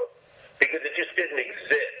ago, because it just didn't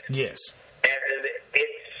exist. Yes. And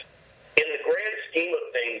it's, in the grand scheme of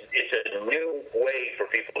things, it's a new way for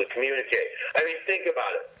people to communicate. I mean, think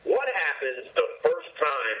about it. What happens the first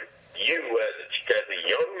time you, as a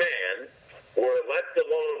young man, were left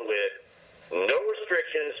alone with no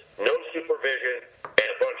restrictions, no supervision, and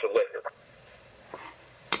a bunch of liquor?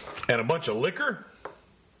 And a bunch of liquor?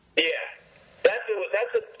 Yeah.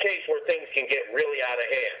 That's a case where things can get really out of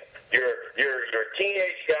hand. You're a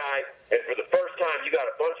teenage guy, and for the first time you got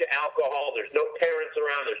a bunch of alcohol, there's no parents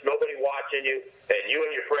around, there's nobody watching you, and you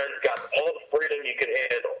and your friends got all the freedom you can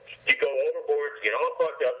handle. You go overboard, you get all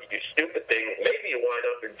fucked up, you do stupid things, maybe you wind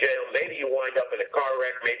up in jail, maybe you wind up in a car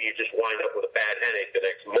wreck, maybe you just wind up with a bad headache the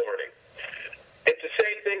next morning. It's the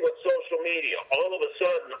same thing with social media. All of a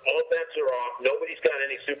sudden, all bets are off. Nobody's got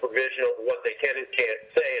any supervision over what they can and can't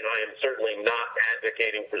say, and I am certainly not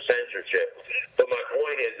advocating for censorship. But my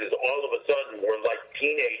point is all of a sudden we're like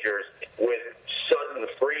teenagers with sudden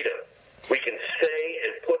freedom. We can say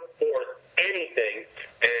and put forth anything,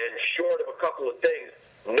 and short of a couple of things,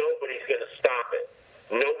 nobody's going to stop it.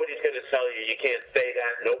 Nobody's going to tell you you can't say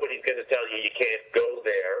that. Nobody's going to tell you you can't go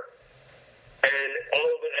there. And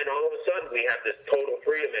all of a sudden, we have this total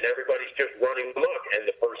freedom, and everybody's just running amok. And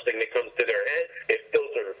the first thing that comes to their head, it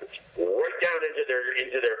filters right down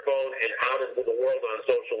into their phone and out into the world on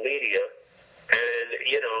social media. And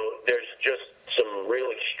there's just some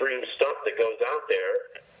real extreme stuff that goes out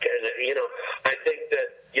there. And I think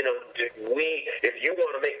that if you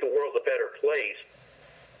want to make the world a better place,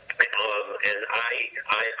 and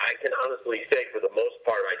I can honestly say, for the most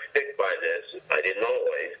part, I stick by this. I didn't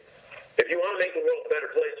always. If you want to make the world a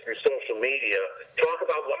better place through social media, talk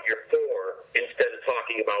about what you're for instead of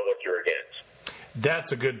talking about what you're against.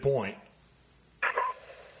 That's a good point.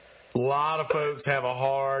 A lot of folks have a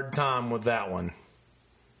hard time with that one.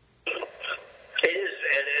 It is,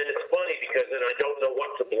 and it's funny because, and I don't know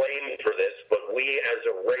what to blame for this, but we as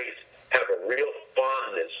a race have a real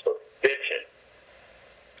fondness for bitching.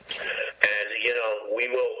 And, we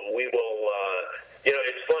will,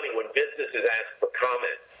 it's funny when businesses ask for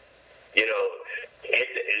comment.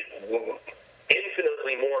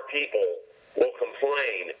 Infinitely more people will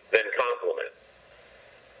complain than compliment.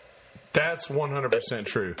 That's 100%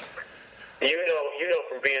 true. You know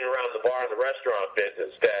from being around the bar and the restaurant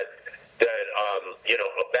business that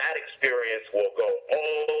a bad experience will go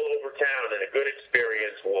all over town, and a good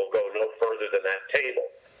experience will go no further than that table.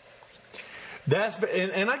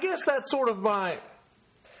 And I guess that's sort of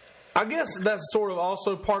that's sort of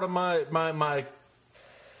also part of my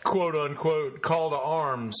quote unquote call to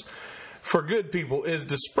arms for good people is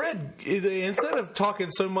to spread, instead of talking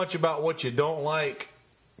so much about what you don't like,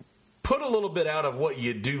 put a little bit out of what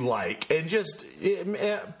you do like, and just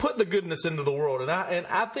put the goodness into the world. And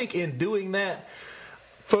I think in doing that,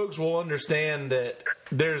 folks will understand that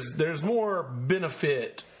there's more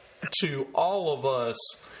benefit to all of us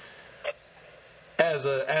as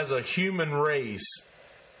a human race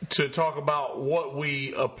to talk about what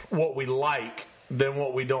we like than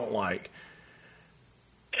what we don't like.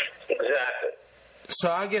 Exactly.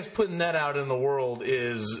 So I guess putting that out in the world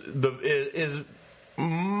is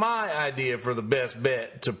my idea for the best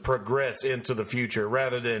bet to progress into the future,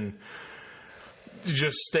 rather than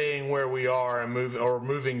just staying where we are and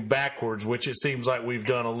moving backwards, which it seems like we've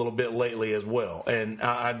done a little bit lately as well. And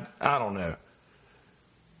I don't know.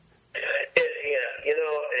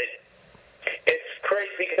 It's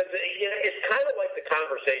crazy because it's kind of like the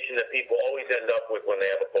conversation that people always end up with when they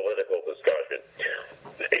have a political discussion.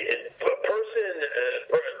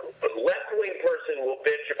 Left-wing person will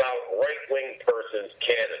bitch about right-wing person's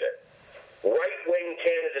candidate. Right-wing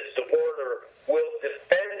candidate supporter will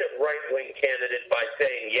defend right-wing candidate by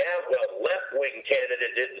saying, yeah, well, left-wing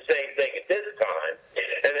candidate did the same thing at this time.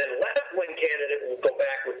 And then left-wing candidate will go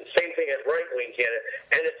back with the same thing as right-wing candidate.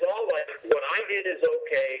 And it's all like, what I did is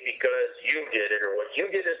okay because you did it, or what you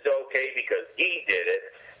did is okay because he did it.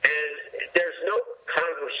 And there's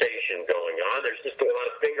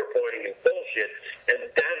bullshit, and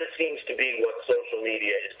that seems to be what social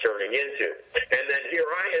media is turning into. And then here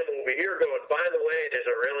I am over here going, by the way, there's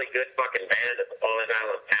a really good fucking band at the Falling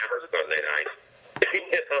Island Tavern Sunday night.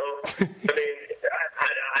 You know, I mean,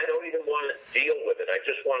 I don't even want to deal with it. I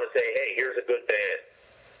just want to say, hey, here's a good band.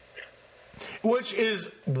 Which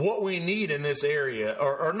is what we need in this area,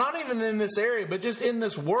 or not even in this area, but just in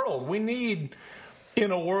this world. We need,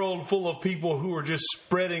 in a world full of people who are just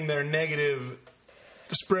spreading their negative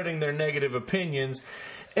opinions.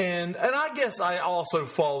 And I guess I also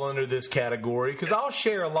fall under this category because I'll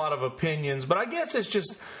share a lot of opinions, but I guess it's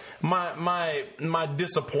just my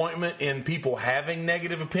disappointment in people having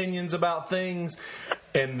negative opinions about things,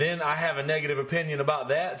 and then I have a negative opinion about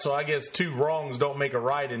that. So I guess two wrongs don't make a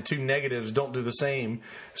right, and two negatives don't do the same.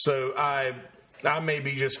 So I may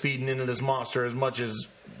be just feeding into this monster as much as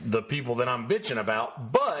the people that I'm bitching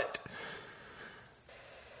about, but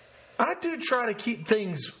I do try to keep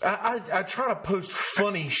things. I try to post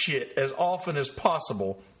funny shit as often as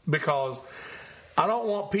possible because I don't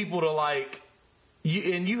want people to like.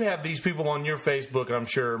 And you have these people on your Facebook, I'm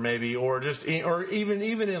sure, maybe, or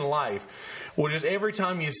even in life, where just every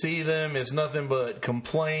time you see them, it's nothing but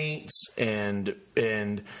complaints and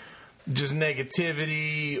just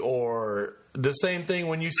negativity. Or the same thing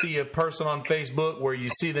when you see a person on Facebook where you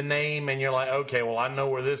see the name and you're like, okay, well, I know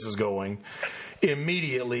where this is going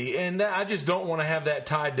immediately, and I just don't want to have that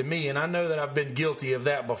tied to me. And I know that I've been guilty of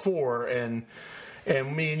that before, and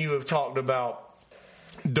me and you have talked about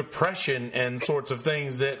depression and sorts of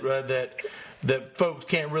things that folks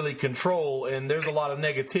can't really control, and there's a lot of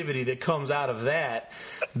negativity that comes out of that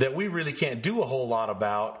we really can't do a whole lot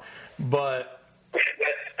about. But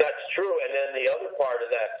that's true. And then the other part of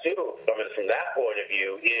that too, coming from that point of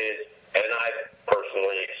view, is, and I've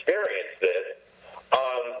personally experienced this,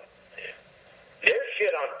 there's shit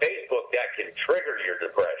on Facebook that can trigger your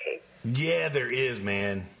depression. Yeah, there is,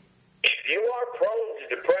 man. If you are prone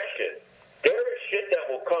to depression, there is shit that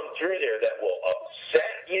will come through there that will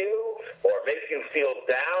upset you or make you feel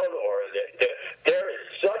down, or there is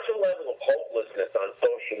such a level of hopelessness on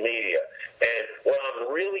social media. And what I'm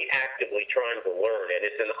really actively trying to learn, and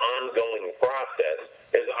it's an ongoing process,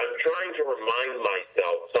 is I'm trying to remind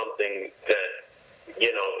myself something that, you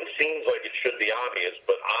know, it seems like it should be obvious,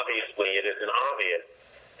 but obviously it isn't obvious,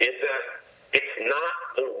 is that it's not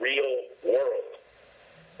the real world.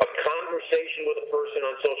 A conversation with a person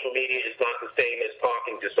on social media is not the same as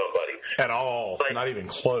talking to somebody. At all. Not even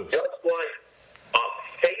close. Just like a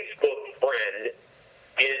Facebook friend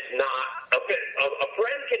is not... A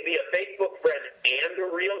friend can be a Facebook friend and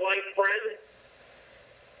a real-life friend,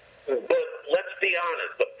 but let's be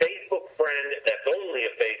honest, a Facebook friend that's only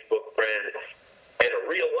a Facebook friend and a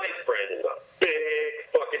real-life friend is a big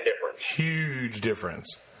fucking difference. Huge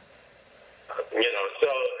difference. You know, so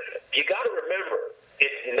you got to remember,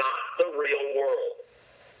 it's not the real world.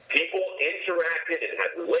 People interacted and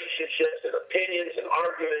had relationships and opinions and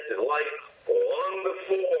arguments in life long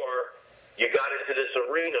before you got into this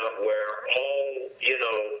arena where all, you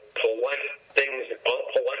know, polite things, all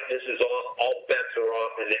politeness is off, all bets are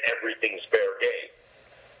off, and everything's fair game.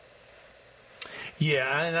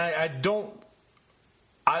 Yeah, and I don't...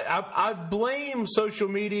 I blame social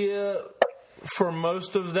media for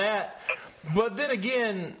most of that, but then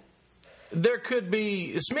again, there could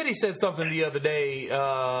be... Smitty said something the other day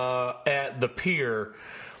at the Pier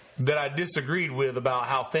that I disagreed with about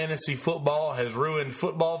how fantasy football has ruined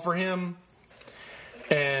football for him.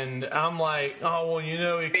 And I'm like, oh, well, you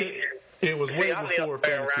know, it was way before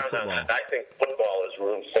fantasy football. I think football has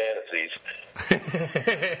ruined fantasies.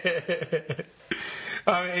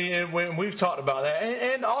 I mean, and when we've talked about that,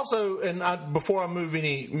 and also, before I move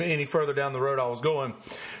any further down the road, I was going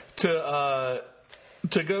to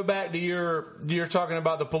go back to you're talking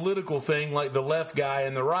about the political thing, like the left guy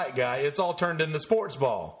and the right guy. It's all turned into sports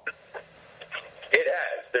ball. It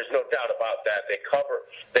has. There's no doubt about that. They cover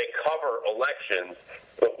elections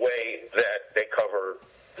the way that they cover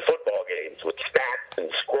football games, with stats and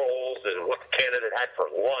scrolls and what the candidate had for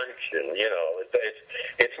lunch, and you know,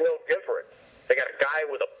 it's no different. They got a guy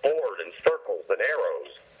with a board and circles and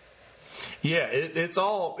arrows. Yeah,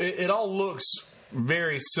 it all looks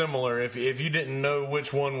very similar. If you didn't know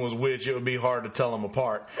which one was which, it would be hard to tell them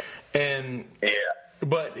apart. And yeah.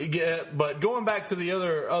 But going back to the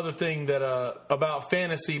other thing that about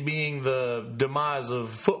fantasy being the demise of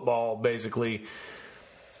football, basically,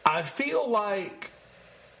 I feel like,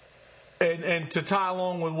 and to tie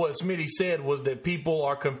along with what Smitty said, was that people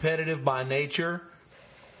are competitive by nature,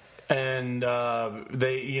 and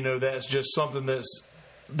they, you know, that's just something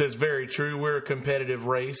that's very true. We're a competitive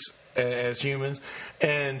race as humans,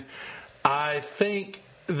 and I think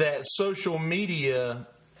that social media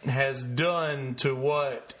has done to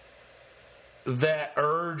what that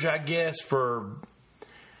urge, I guess, for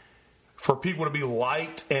people to be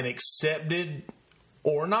liked and accepted,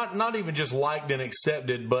 or not even just liked and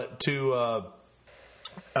accepted, but to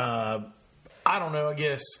I don't know, I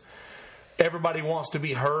guess everybody wants to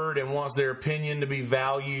be heard and wants their opinion to be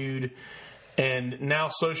valued. And now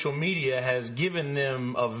social media has given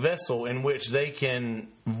them a vessel in which they can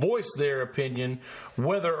voice their opinion,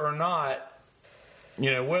 whether or not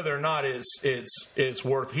it's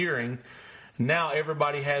worth hearing. Now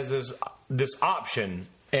everybody has this option,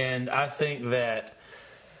 and I think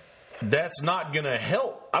that's not going to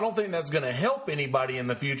help. I don't think that's going to help anybody in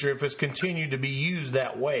the future if it's continued to be used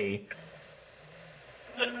that way.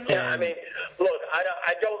 Yeah, I mean, look,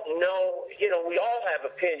 I don't know. We all have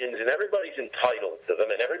opinions, and everybody's entitled to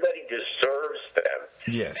them, and everybody deserves them.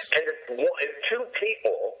 Yes. And if 2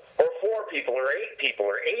 people, or 4 people, or 8 people,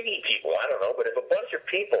 or 80 people, I don't know, but if a bunch of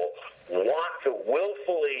people want to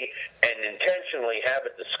willfully and intentionally have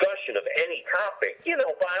a discussion of any topic,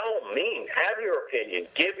 by all means, have your opinion,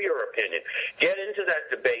 give your opinion, get into that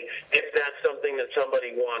debate if that's something that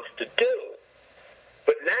somebody wants to do.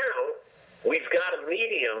 But now, we've got a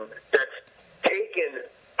medium that's taken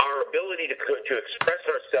our ability to express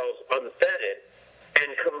ourselves unfettered and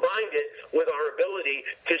combined it with our ability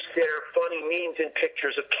to share funny memes and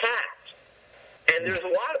pictures of cats. And there's a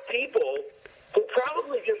lot of people who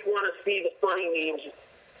probably just want to see the funny memes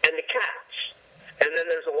and the cats. And then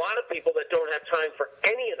there's a lot of people that don't have time for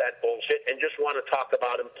any of that bullshit and just want to talk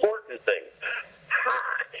about important things. How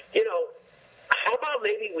about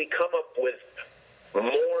maybe we come up with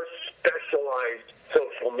more specialized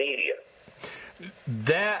social media?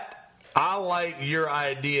 That, I like your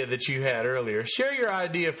idea that you had earlier. Share your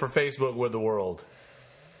idea for Facebook with the world.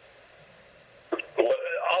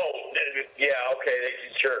 Oh, yeah, okay,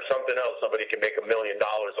 sure. Something else somebody can make $1 million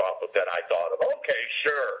off of that I thought of. Okay,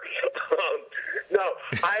 sure. No,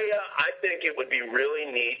 I think it would be really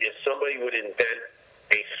neat if somebody would invent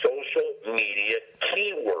a social media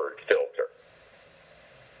keyword filter.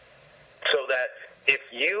 So that if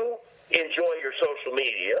you enjoy your social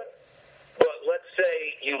media, but let's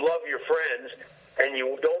say you love your friends and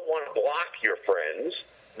you don't want to block your friends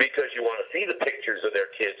because you want to see the pictures of their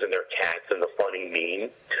kids and their cats and the funny meme,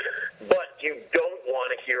 but you don't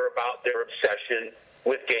want to hear about their obsession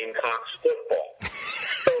with Gamecocks football.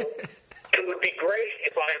 So it would be great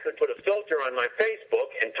if I could put a filter on my Facebook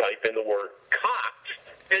and type in the word Cox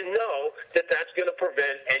and know that that's going to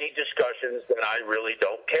prevent any discussions that I really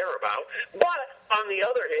don't care about. But on the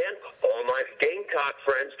other hand, all my Gamecock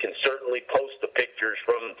friends can certainly post the pictures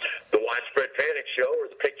from the Widespread Panic Show or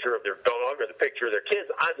the picture of their dog or the picture of their kids.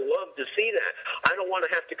 I'd love to see that. I don't want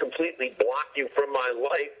to have to completely block you from my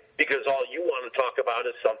life because all you want to talk about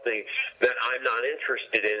is something that I'm not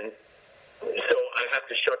interested in. So I have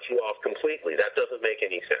to shut you off completely. That doesn't make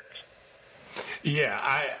any sense. Yeah,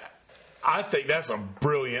 I think that's a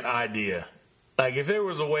brilliant idea. Like, if there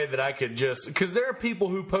was a way that I could just... Because there are people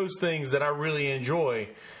who post things that I really enjoy,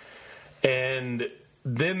 and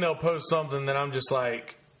then they'll post something that I'm just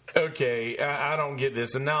like, okay, I don't get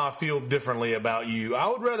this, and now I feel differently about you. I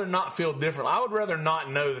would rather not feel different. I would rather not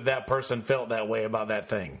know that that person felt that way about that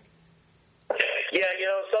thing. Yeah,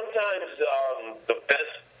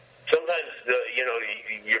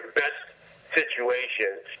 your best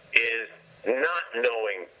situation is not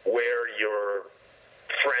knowing where your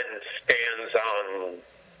friend stands on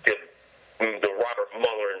the Robert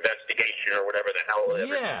Mueller investigation or whatever the hell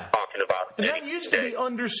they're talking about. And that used to be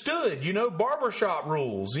understood, barbershop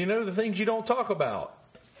rules, the things you don't talk about.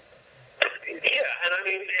 Yeah,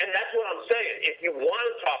 and that's what I'm saying. If you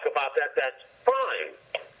want to talk about that, that's fine.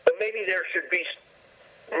 But maybe there should be,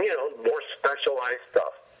 more specialized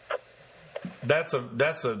stuff. That's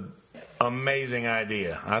a amazing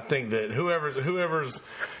idea. I think that whoever's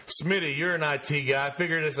Smitty, you're an IT guy.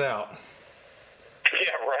 Figure this out.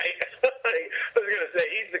 Yeah, right. I was going to say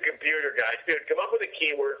he's the computer guy. Dude, come up with a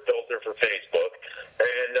keyword filter for Facebook,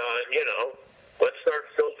 and let's start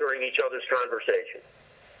filtering each other's conversation.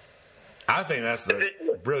 I think that's a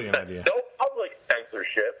brilliant idea. No public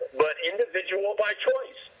censorship, but individual by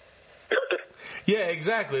choice. Yeah,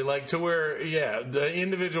 exactly. Like to where, the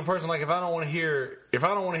individual person. Like if I don't want to hear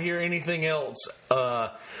anything else,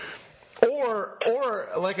 or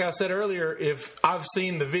like I said earlier, if I've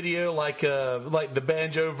seen the video, like the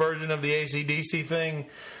banjo version of the AC/DC thing,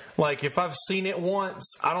 like if I've seen it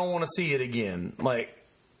once, I don't want to see it again. Like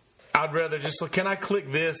I'd rather just can I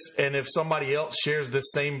click this, and if somebody else shares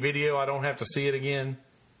this same video, I don't have to see it again.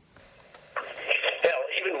 Hell,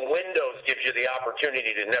 even Windows gives you the opportunity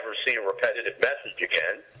opportunity to never see a repetitive message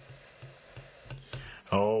again.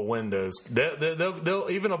 Oh, Windows. They'll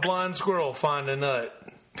even a blind squirrel find a nut.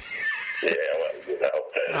 Yeah, well, you know.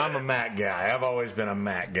 I'm a Mac guy. I've always been a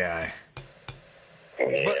Mac guy.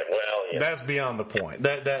 Yeah, But well, yeah. that's beyond the point.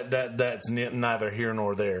 That's neither here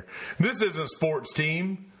nor there. This isn't sports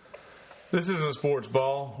team. This isn't sports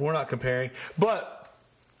ball. We're not comparing. But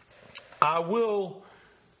I will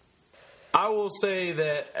say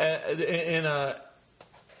that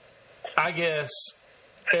I guess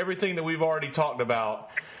everything that we've already talked about,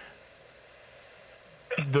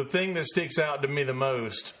 the thing that sticks out to me the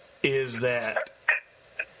most is that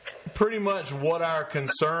pretty much what our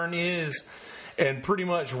concern is, and pretty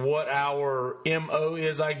much what our MO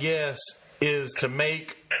is, I guess, is to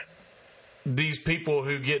make these people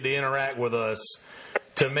who get to interact with us,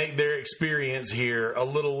 to make their experience here a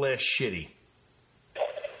little less shitty.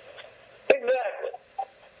 Exactly.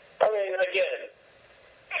 I mean, again,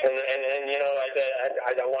 and you know,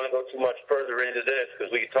 I don't want to go too much further into this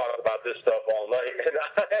because we can talk about this stuff all night. And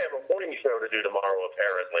I have a morning show to do tomorrow,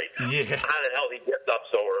 apparently. Yeah. How the hell he gets up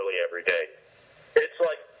so early every day? It's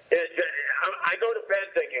like, I go to bed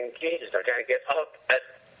thinking, Jesus, I got to get up at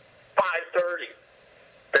 5:30.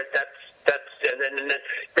 And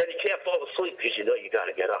then you can't fall asleep because you know you got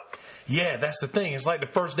to get up. Yeah, that's the thing. It's like the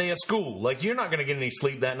first day of school. Like, you're not going to get any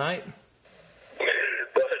sleep that night.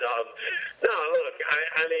 But, no, look,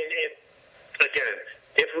 I mean, again,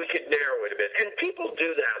 if we could narrow it a bit, and people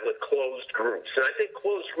do that with closed groups, and I think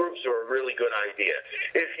closed groups are a really good idea.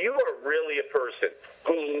 If you are really a person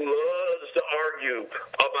who loves to argue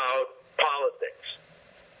about politics,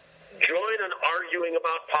 join an arguing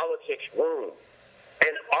about politics room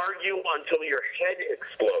and argue until your head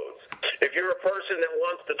explodes. If you're a person that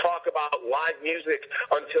wants to talk about live music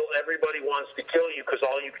until everybody wants to kill you because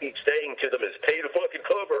all you keep saying to them is pay the fucking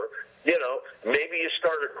cover, you know, maybe you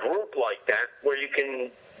start a group like that where you can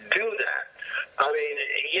do that. I mean,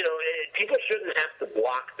 you know, people shouldn't have to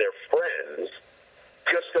block their friends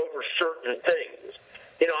just over certain things.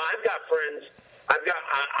 You know, I've got friends. I've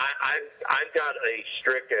got a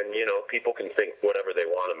strict, and you know, people can think whatever they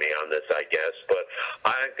want of me on this, I guess, but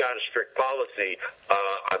I've got a strict policy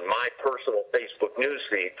on my personal Facebook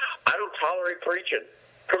newsfeed. I don't tolerate preaching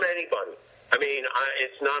from anybody. I mean,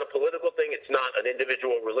 it's not a political thing. It's not an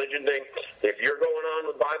individual religion thing. If you're going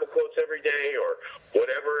on with Bible quotes every day or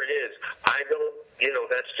whatever it is, I don't, you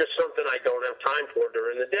know, that's just something I don't have time for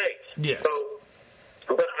during the day. Yes. So,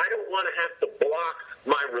 but I don't want to have to block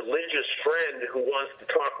my religious friend who wants to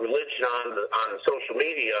talk religion on social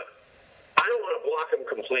media. I don't want to block him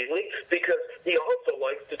completely because he also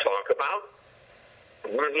likes to talk about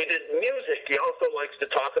related music. He also likes to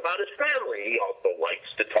talk about his family. He also likes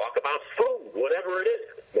to talk about food, whatever it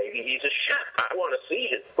is. Maybe he's a chef. I want to see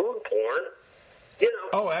his food porn. You know.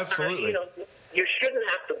 Oh, absolutely. You know, you shouldn't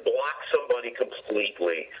have to block somebody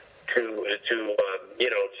completely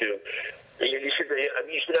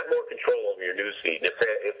You should have more control over your newsfeed.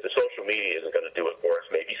 If the social media isn't going to do it for us,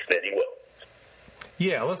 maybe Smitty will.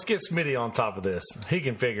 Yeah, let's get Smitty on top of this. He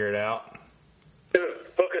can figure it out. Dude,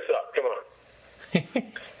 hook us up. Come on.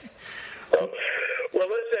 Well,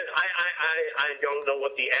 listen, I don't know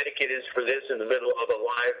what the etiquette is for this in the middle of a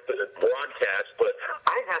live broadcast, but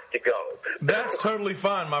I have to go. That's totally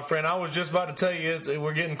fine, my friend. I was just about to tell you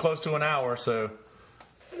we're getting close to an hour, so.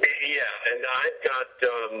 Yeah, and I've got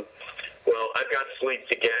sleep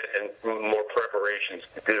to get and more preparations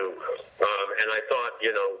to do. And I thought,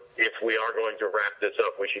 you know, if we are going to wrap this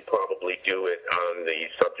up, we should probably do it on the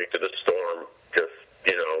subject of the storm. Just,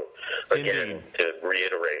 you know, again, to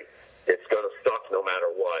reiterate, it's going to suck no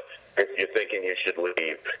matter what. If you're thinking you should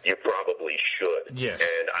leave, you probably should. Yes.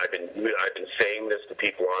 And I've been saying this to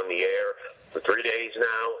people on the air for 3 days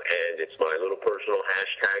now, and it's my little personal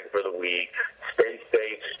hashtag for the week. Stay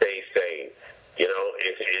safe, stay sane. You know,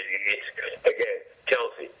 it's again,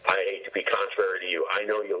 Kelsey, I hate to be contrary to you. I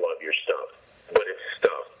know you love your stuff, but it's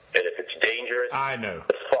stuff. And if it's dangerous, I know.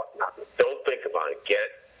 The fuck out. Don't think about it. Get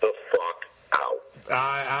the fuck out.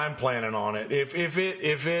 I'm planning on it. If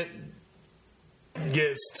it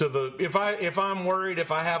gets to the if I'm worried,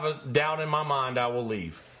 if I have a doubt in my mind, I will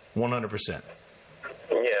leave 100%.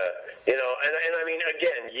 Yeah. You know, and I mean,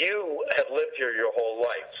 again, you have lived here your whole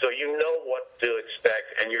life, so you know what to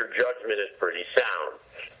expect, and your judgment is pretty sound.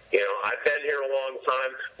 You know, I've been here a long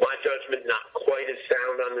time. My judgment not quite as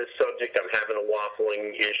sound on this subject. I'm having a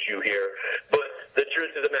waffling issue here, but the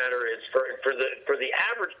truth of the matter is, for the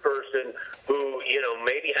average person who, you know,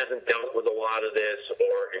 maybe hasn't dealt with a lot of this,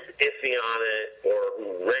 or is iffy on it, or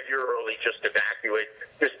who regularly just evacuates,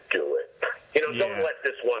 just do it. Don't let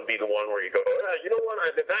this one be the one where you go, you know what,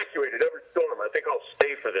 I've evacuated every storm. I think I'll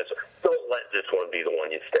stay for this. Don't let this one be the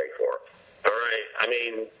one you stay for. All right? I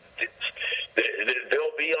mean,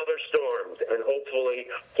 there'll be other storms, and hopefully,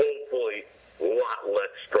 a lot less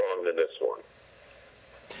strong than this one.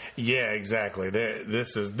 Yeah, exactly.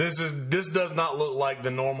 This does not look like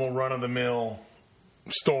the normal run-of-the-mill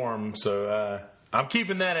storm, so I'm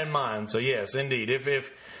keeping that in mind. So yes, indeed, if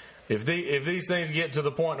these things get to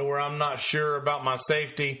the point to where I'm not sure about my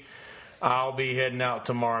safety, I'll be heading out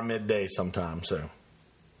tomorrow midday sometime. So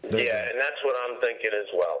yeah, and that's what I'm thinking as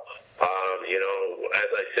well. As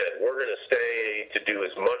I said, we're going to stay to do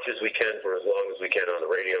as much as we can for as long as we can on the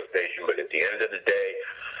radio station. But at the end of the day,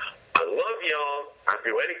 I love y'all. I'll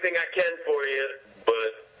do anything I can for you.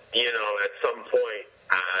 But at some point,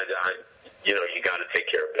 you got to take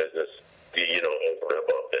care of business. Over and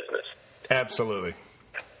above business. Absolutely.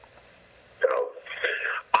 So,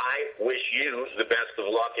 I wish you the best of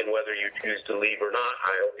luck in whether you choose to leave or not.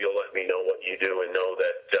 I hope you'll let me know what you do and know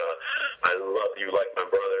that I love you like my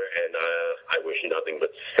brother, and I wish you nothing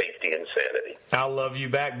but safety and sanity. I love you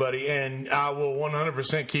back, buddy, and I will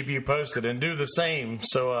 100% keep you posted and do the same.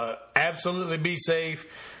 So absolutely be safe.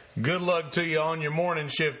 Good luck to you on your morning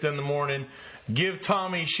shift in the morning. Give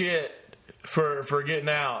Tommy shit for getting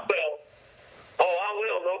out. Well, I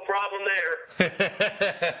will. No problem there.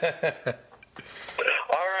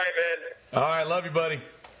 All right, man. All right, love you, buddy.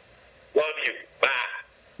 Love you. Bye.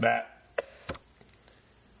 Bye.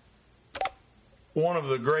 One of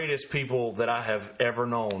the greatest people that I have ever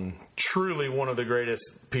known. Truly one of the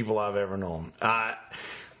greatest people I've ever known. I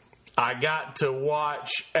got to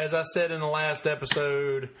watch, as I said in the last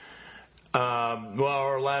episode,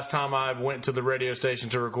 or last time I went to the radio station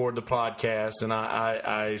to record the podcast, and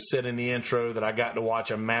I said in the intro that I got to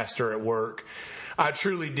watch a master at work. I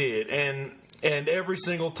truly did. And every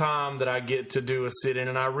single time that I get to do a sit-in,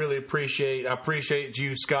 and I really appreciate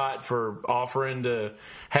you, Scott, for offering to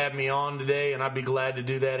have me on today, and I'd be glad to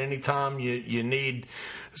do that anytime you need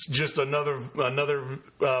just another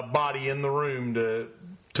body in the room to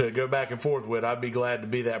go back and forth with. I'd be glad to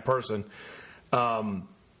be that person.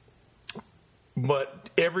 But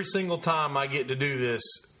every single time I get to do this,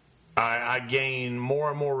 I gain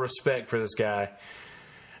more and more respect for this guy,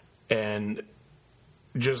 and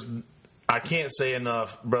just I can't say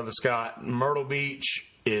enough, Brother Scott. Myrtle Beach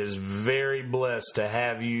is very blessed to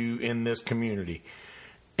have you in this community,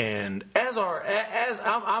 and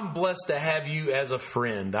I'm blessed to have you as a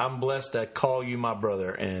friend. I'm blessed to call you my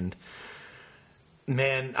brother, and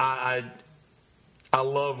man, I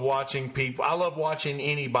love watching people. I love watching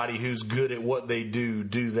anybody who's good at what they do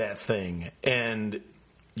that thing, and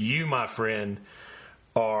you, my friend,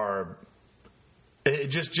 are.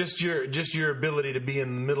 Just your ability to be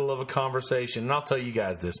in the middle of a conversation, and I'll tell you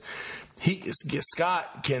guys this: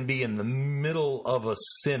 Scott can be in the middle of a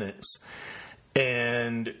sentence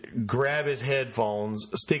and grab his headphones,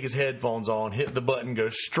 stick his headphones on, hit the button, go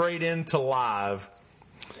straight into live,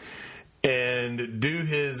 and do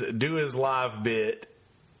his live bit,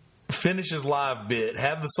 finish his live bit,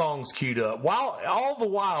 have the songs queued up, all the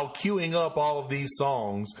while queuing up all of these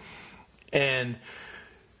songs, and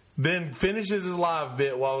then finishes his live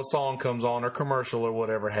bit while the song comes on, or commercial or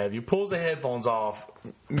whatever have you, pulls the headphones off,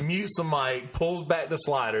 mutes the mic, pulls back the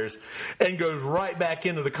sliders, and goes right back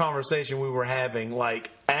into the conversation we were having,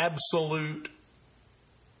 like absolute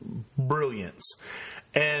brilliance.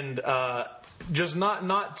 And just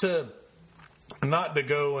not to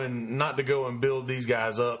go and build these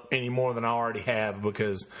guys up any more than I already have,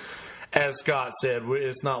 because as Scott said,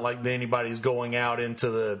 it's not like anybody's going out into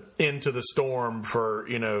the storm for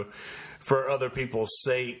other people's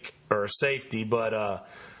sake or safety, but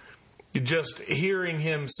just hearing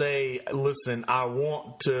him say, "Listen, I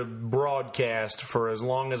want to broadcast for as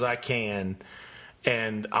long as I can,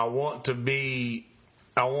 and I want to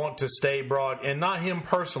stay broad," and not him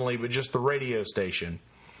personally, but just the radio station.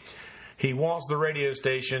 He wants the radio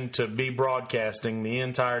station to be broadcasting the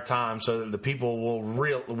entire time so that the people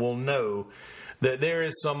will know that there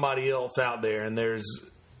is somebody else out there, and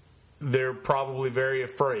they're probably very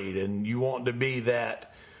afraid, and you want to be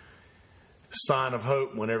that sign of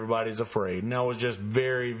hope when everybody's afraid. And I was just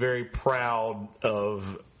very, very proud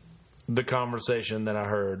of the conversation that I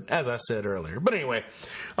heard, as I said earlier. But anyway,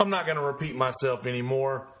 I'm not going to repeat myself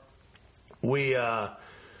anymore.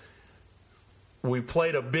 We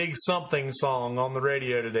played a Big Something song on the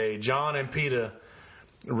radio today. John and Peta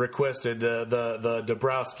requested, the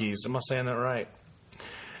Dabrowskis, am I saying that right?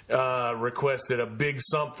 Requested a Big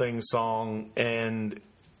Something song, and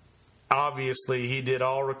obviously he did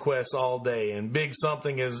all requests all day. And Big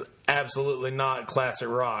Something is absolutely not classic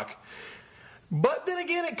rock. But then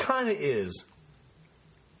again, it kind of is.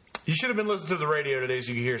 You should have been listening to the radio today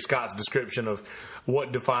so you could hear Scott's description of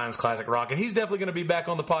what defines classic rock. And he's definitely going to be back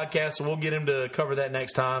on the podcast, so we'll get him to cover that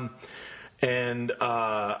next time. And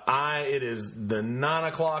it is the 9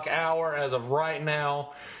 o'clock hour as of right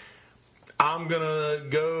now. I'm going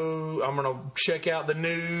to check out the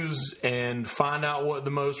news and find out what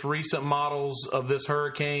the most recent models of this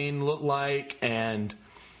hurricane look like. And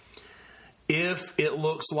if it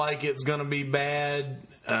looks like it's going to be bad,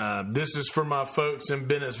 this is for my folks in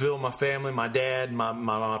Bennettsville, my family, my dad,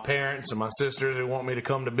 my parents, and my sisters who want me to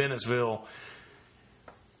come to Bennettsville.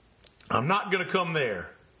 I'm not going to come there.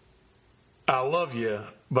 I love you,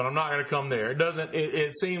 but I'm not going to come there.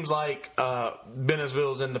 It seems like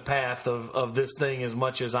Bennettsville's in the path of this thing as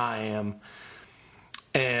much as I am.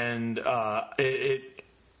 And I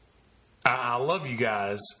love you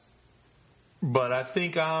guys, but I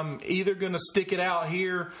think I'm either going to stick it out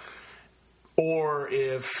here, or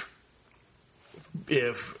if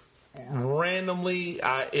randomly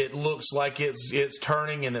it looks like it's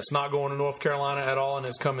turning and it's not going to North Carolina at all and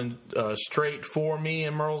it's coming straight for me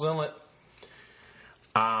in Murrells Inlet,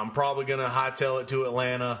 I'm probably going to hightail it to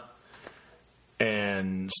Atlanta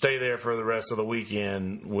and stay there for the rest of the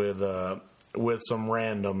weekend with some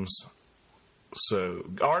randoms. So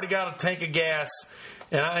I already got a tank of gas,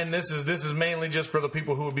 and this is mainly just for the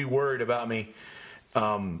people who would be worried about me.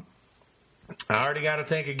 I already got a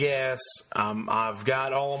tank of gas. I've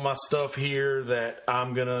got all of my stuff here that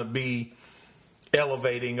I'm gonna be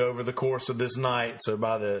elevating over the course of this night. So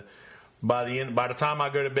by the time I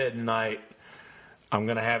go to bed tonight, I'm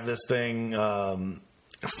gonna have this thing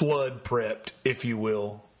flood prepped, if you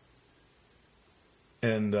will,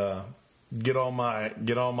 and get all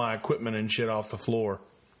my equipment and shit off the floor.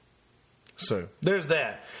 So there's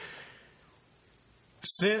that.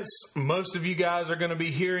 Since most of you guys are going to be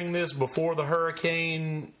hearing this before the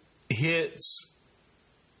hurricane hits,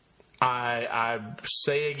 I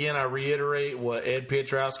say again, I reiterate what Ed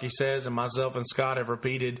Pietrowski says and myself and Scott have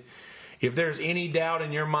repeated. If there's any doubt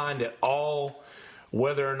in your mind at all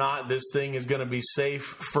whether or not this thing is going to be safe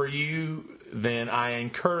for you, then I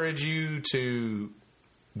encourage you to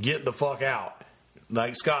get the fuck out.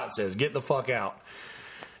 Like Scott says, get the fuck out.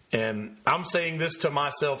 And I'm saying this to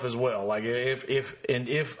myself as well. Like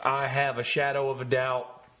if I have a shadow of a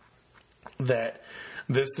doubt that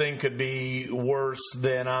this thing could be worse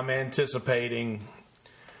than I'm anticipating,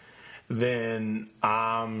 then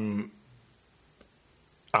I'm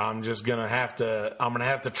just gonna have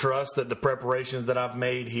to trust that the preparations that I've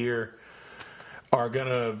made here are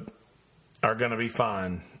gonna be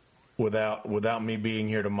fine without me being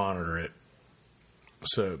here to monitor it.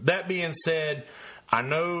 So that being said, I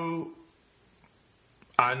know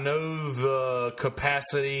the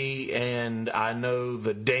capacity and I know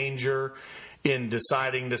the danger in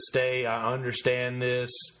deciding to stay. I understand this,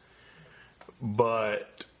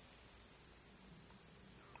 but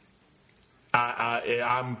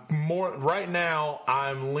I'm more right now.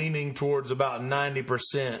 I'm leaning towards about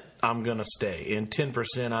 90%. I'm gonna stay, and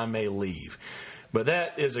 10% I may leave. But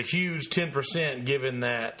that is a huge 10%, given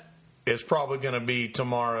that it's probably going to be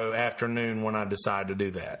tomorrow afternoon when I decide to do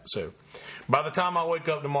that. So by the time I wake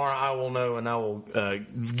up tomorrow, I will know, and I will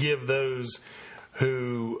give those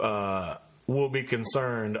who will be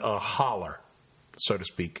concerned a holler, so to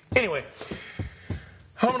speak. Anyway,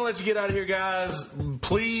 I'm going to let you get out of here, guys.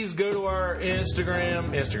 Please go to our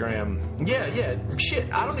Instagram. Yeah,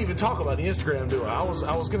 shit. I don't even talk about the Instagram, do I? I was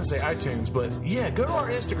going to say iTunes, but yeah, go to our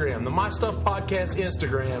Instagram, the My Stuff Podcast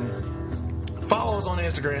Instagram. Follow us on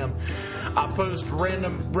Instagram. I post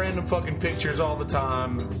random fucking pictures all the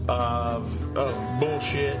time of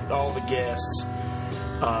bullshit, all the guests.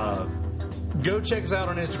 Go check us out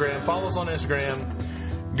on Instagram. Follow us on Instagram.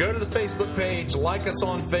 Go to the Facebook page. Like us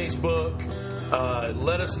on Facebook.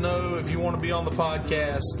 Let us know if you want to be on the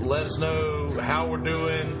podcast. Let us know how we're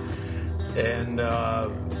doing. And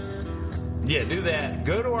yeah, do that.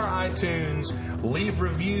 Go to our iTunes. Leave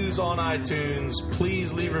reviews on iTunes.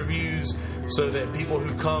 Please leave reviews so that people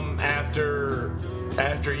who come after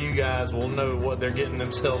you guys will know what they're getting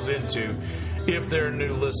themselves into if they're a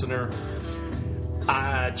new listener.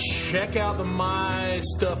 Check out the My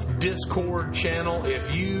Stuff Discord channel.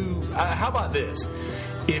 How about this?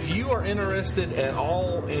 If you are interested at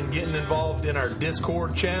all in getting involved in our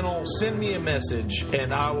Discord channel, send me a message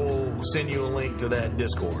and I will send you a link to that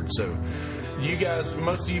Discord. So you guys,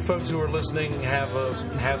 most of you folks who are listening have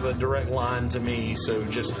a direct line to me, so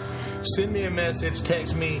just send me a message,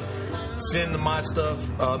 text me, send the My Stuff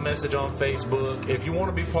message on Facebook. If you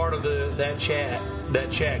want to be part of that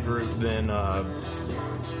chat group, then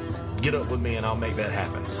get up with me and I'll make that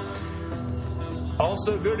happen.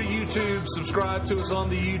 Also, go to YouTube, subscribe to us on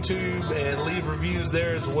the YouTube, and leave reviews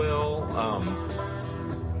there as well.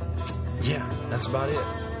 Yeah, that's about it.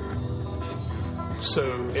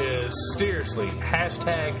 So, seriously,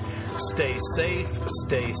 hashtag stay safe,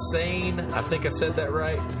 stay sane. I think I said that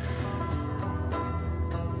right.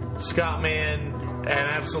 Scott, man, an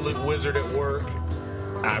absolute wizard at work.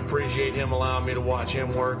 I appreciate him allowing me to watch him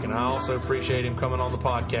work, and I also appreciate him coming on the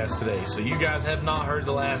podcast today. So you guys have not heard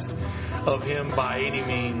the last of him by any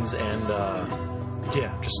means, and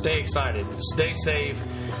yeah, just stay excited, stay safe,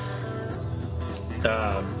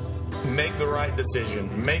 make the right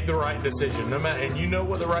decision. Make the right decision. No matter, and you know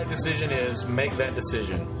what the right decision is. Make that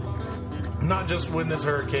decision. Not just with this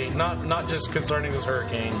hurricane, not just concerning this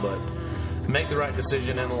hurricane, but make the right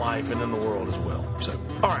decision in life and in the world as well. So,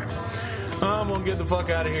 all right. I'm going to get the fuck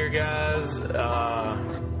out of here, guys.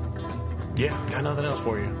 Yeah, got nothing else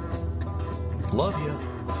for you. Love you.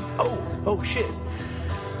 Oh, shit.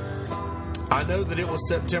 I know that it was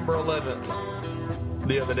September 11th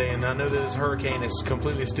the other day, and I know that this hurricane is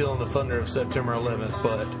completely stealing the thunder of September 11th,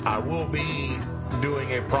 but I will be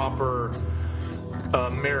doing a proper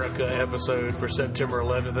America episode for September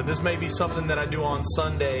 11th, and this may be something that I do on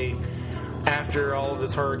Sunday after all of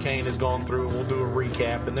this hurricane has gone through. We'll do a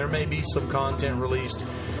recap, and there may be some content released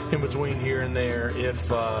in between here and there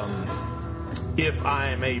if I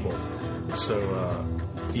am able. So,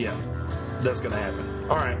 yeah, that's going to happen.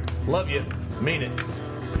 All right. Love you. Mean it.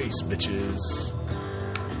 Peace, bitches.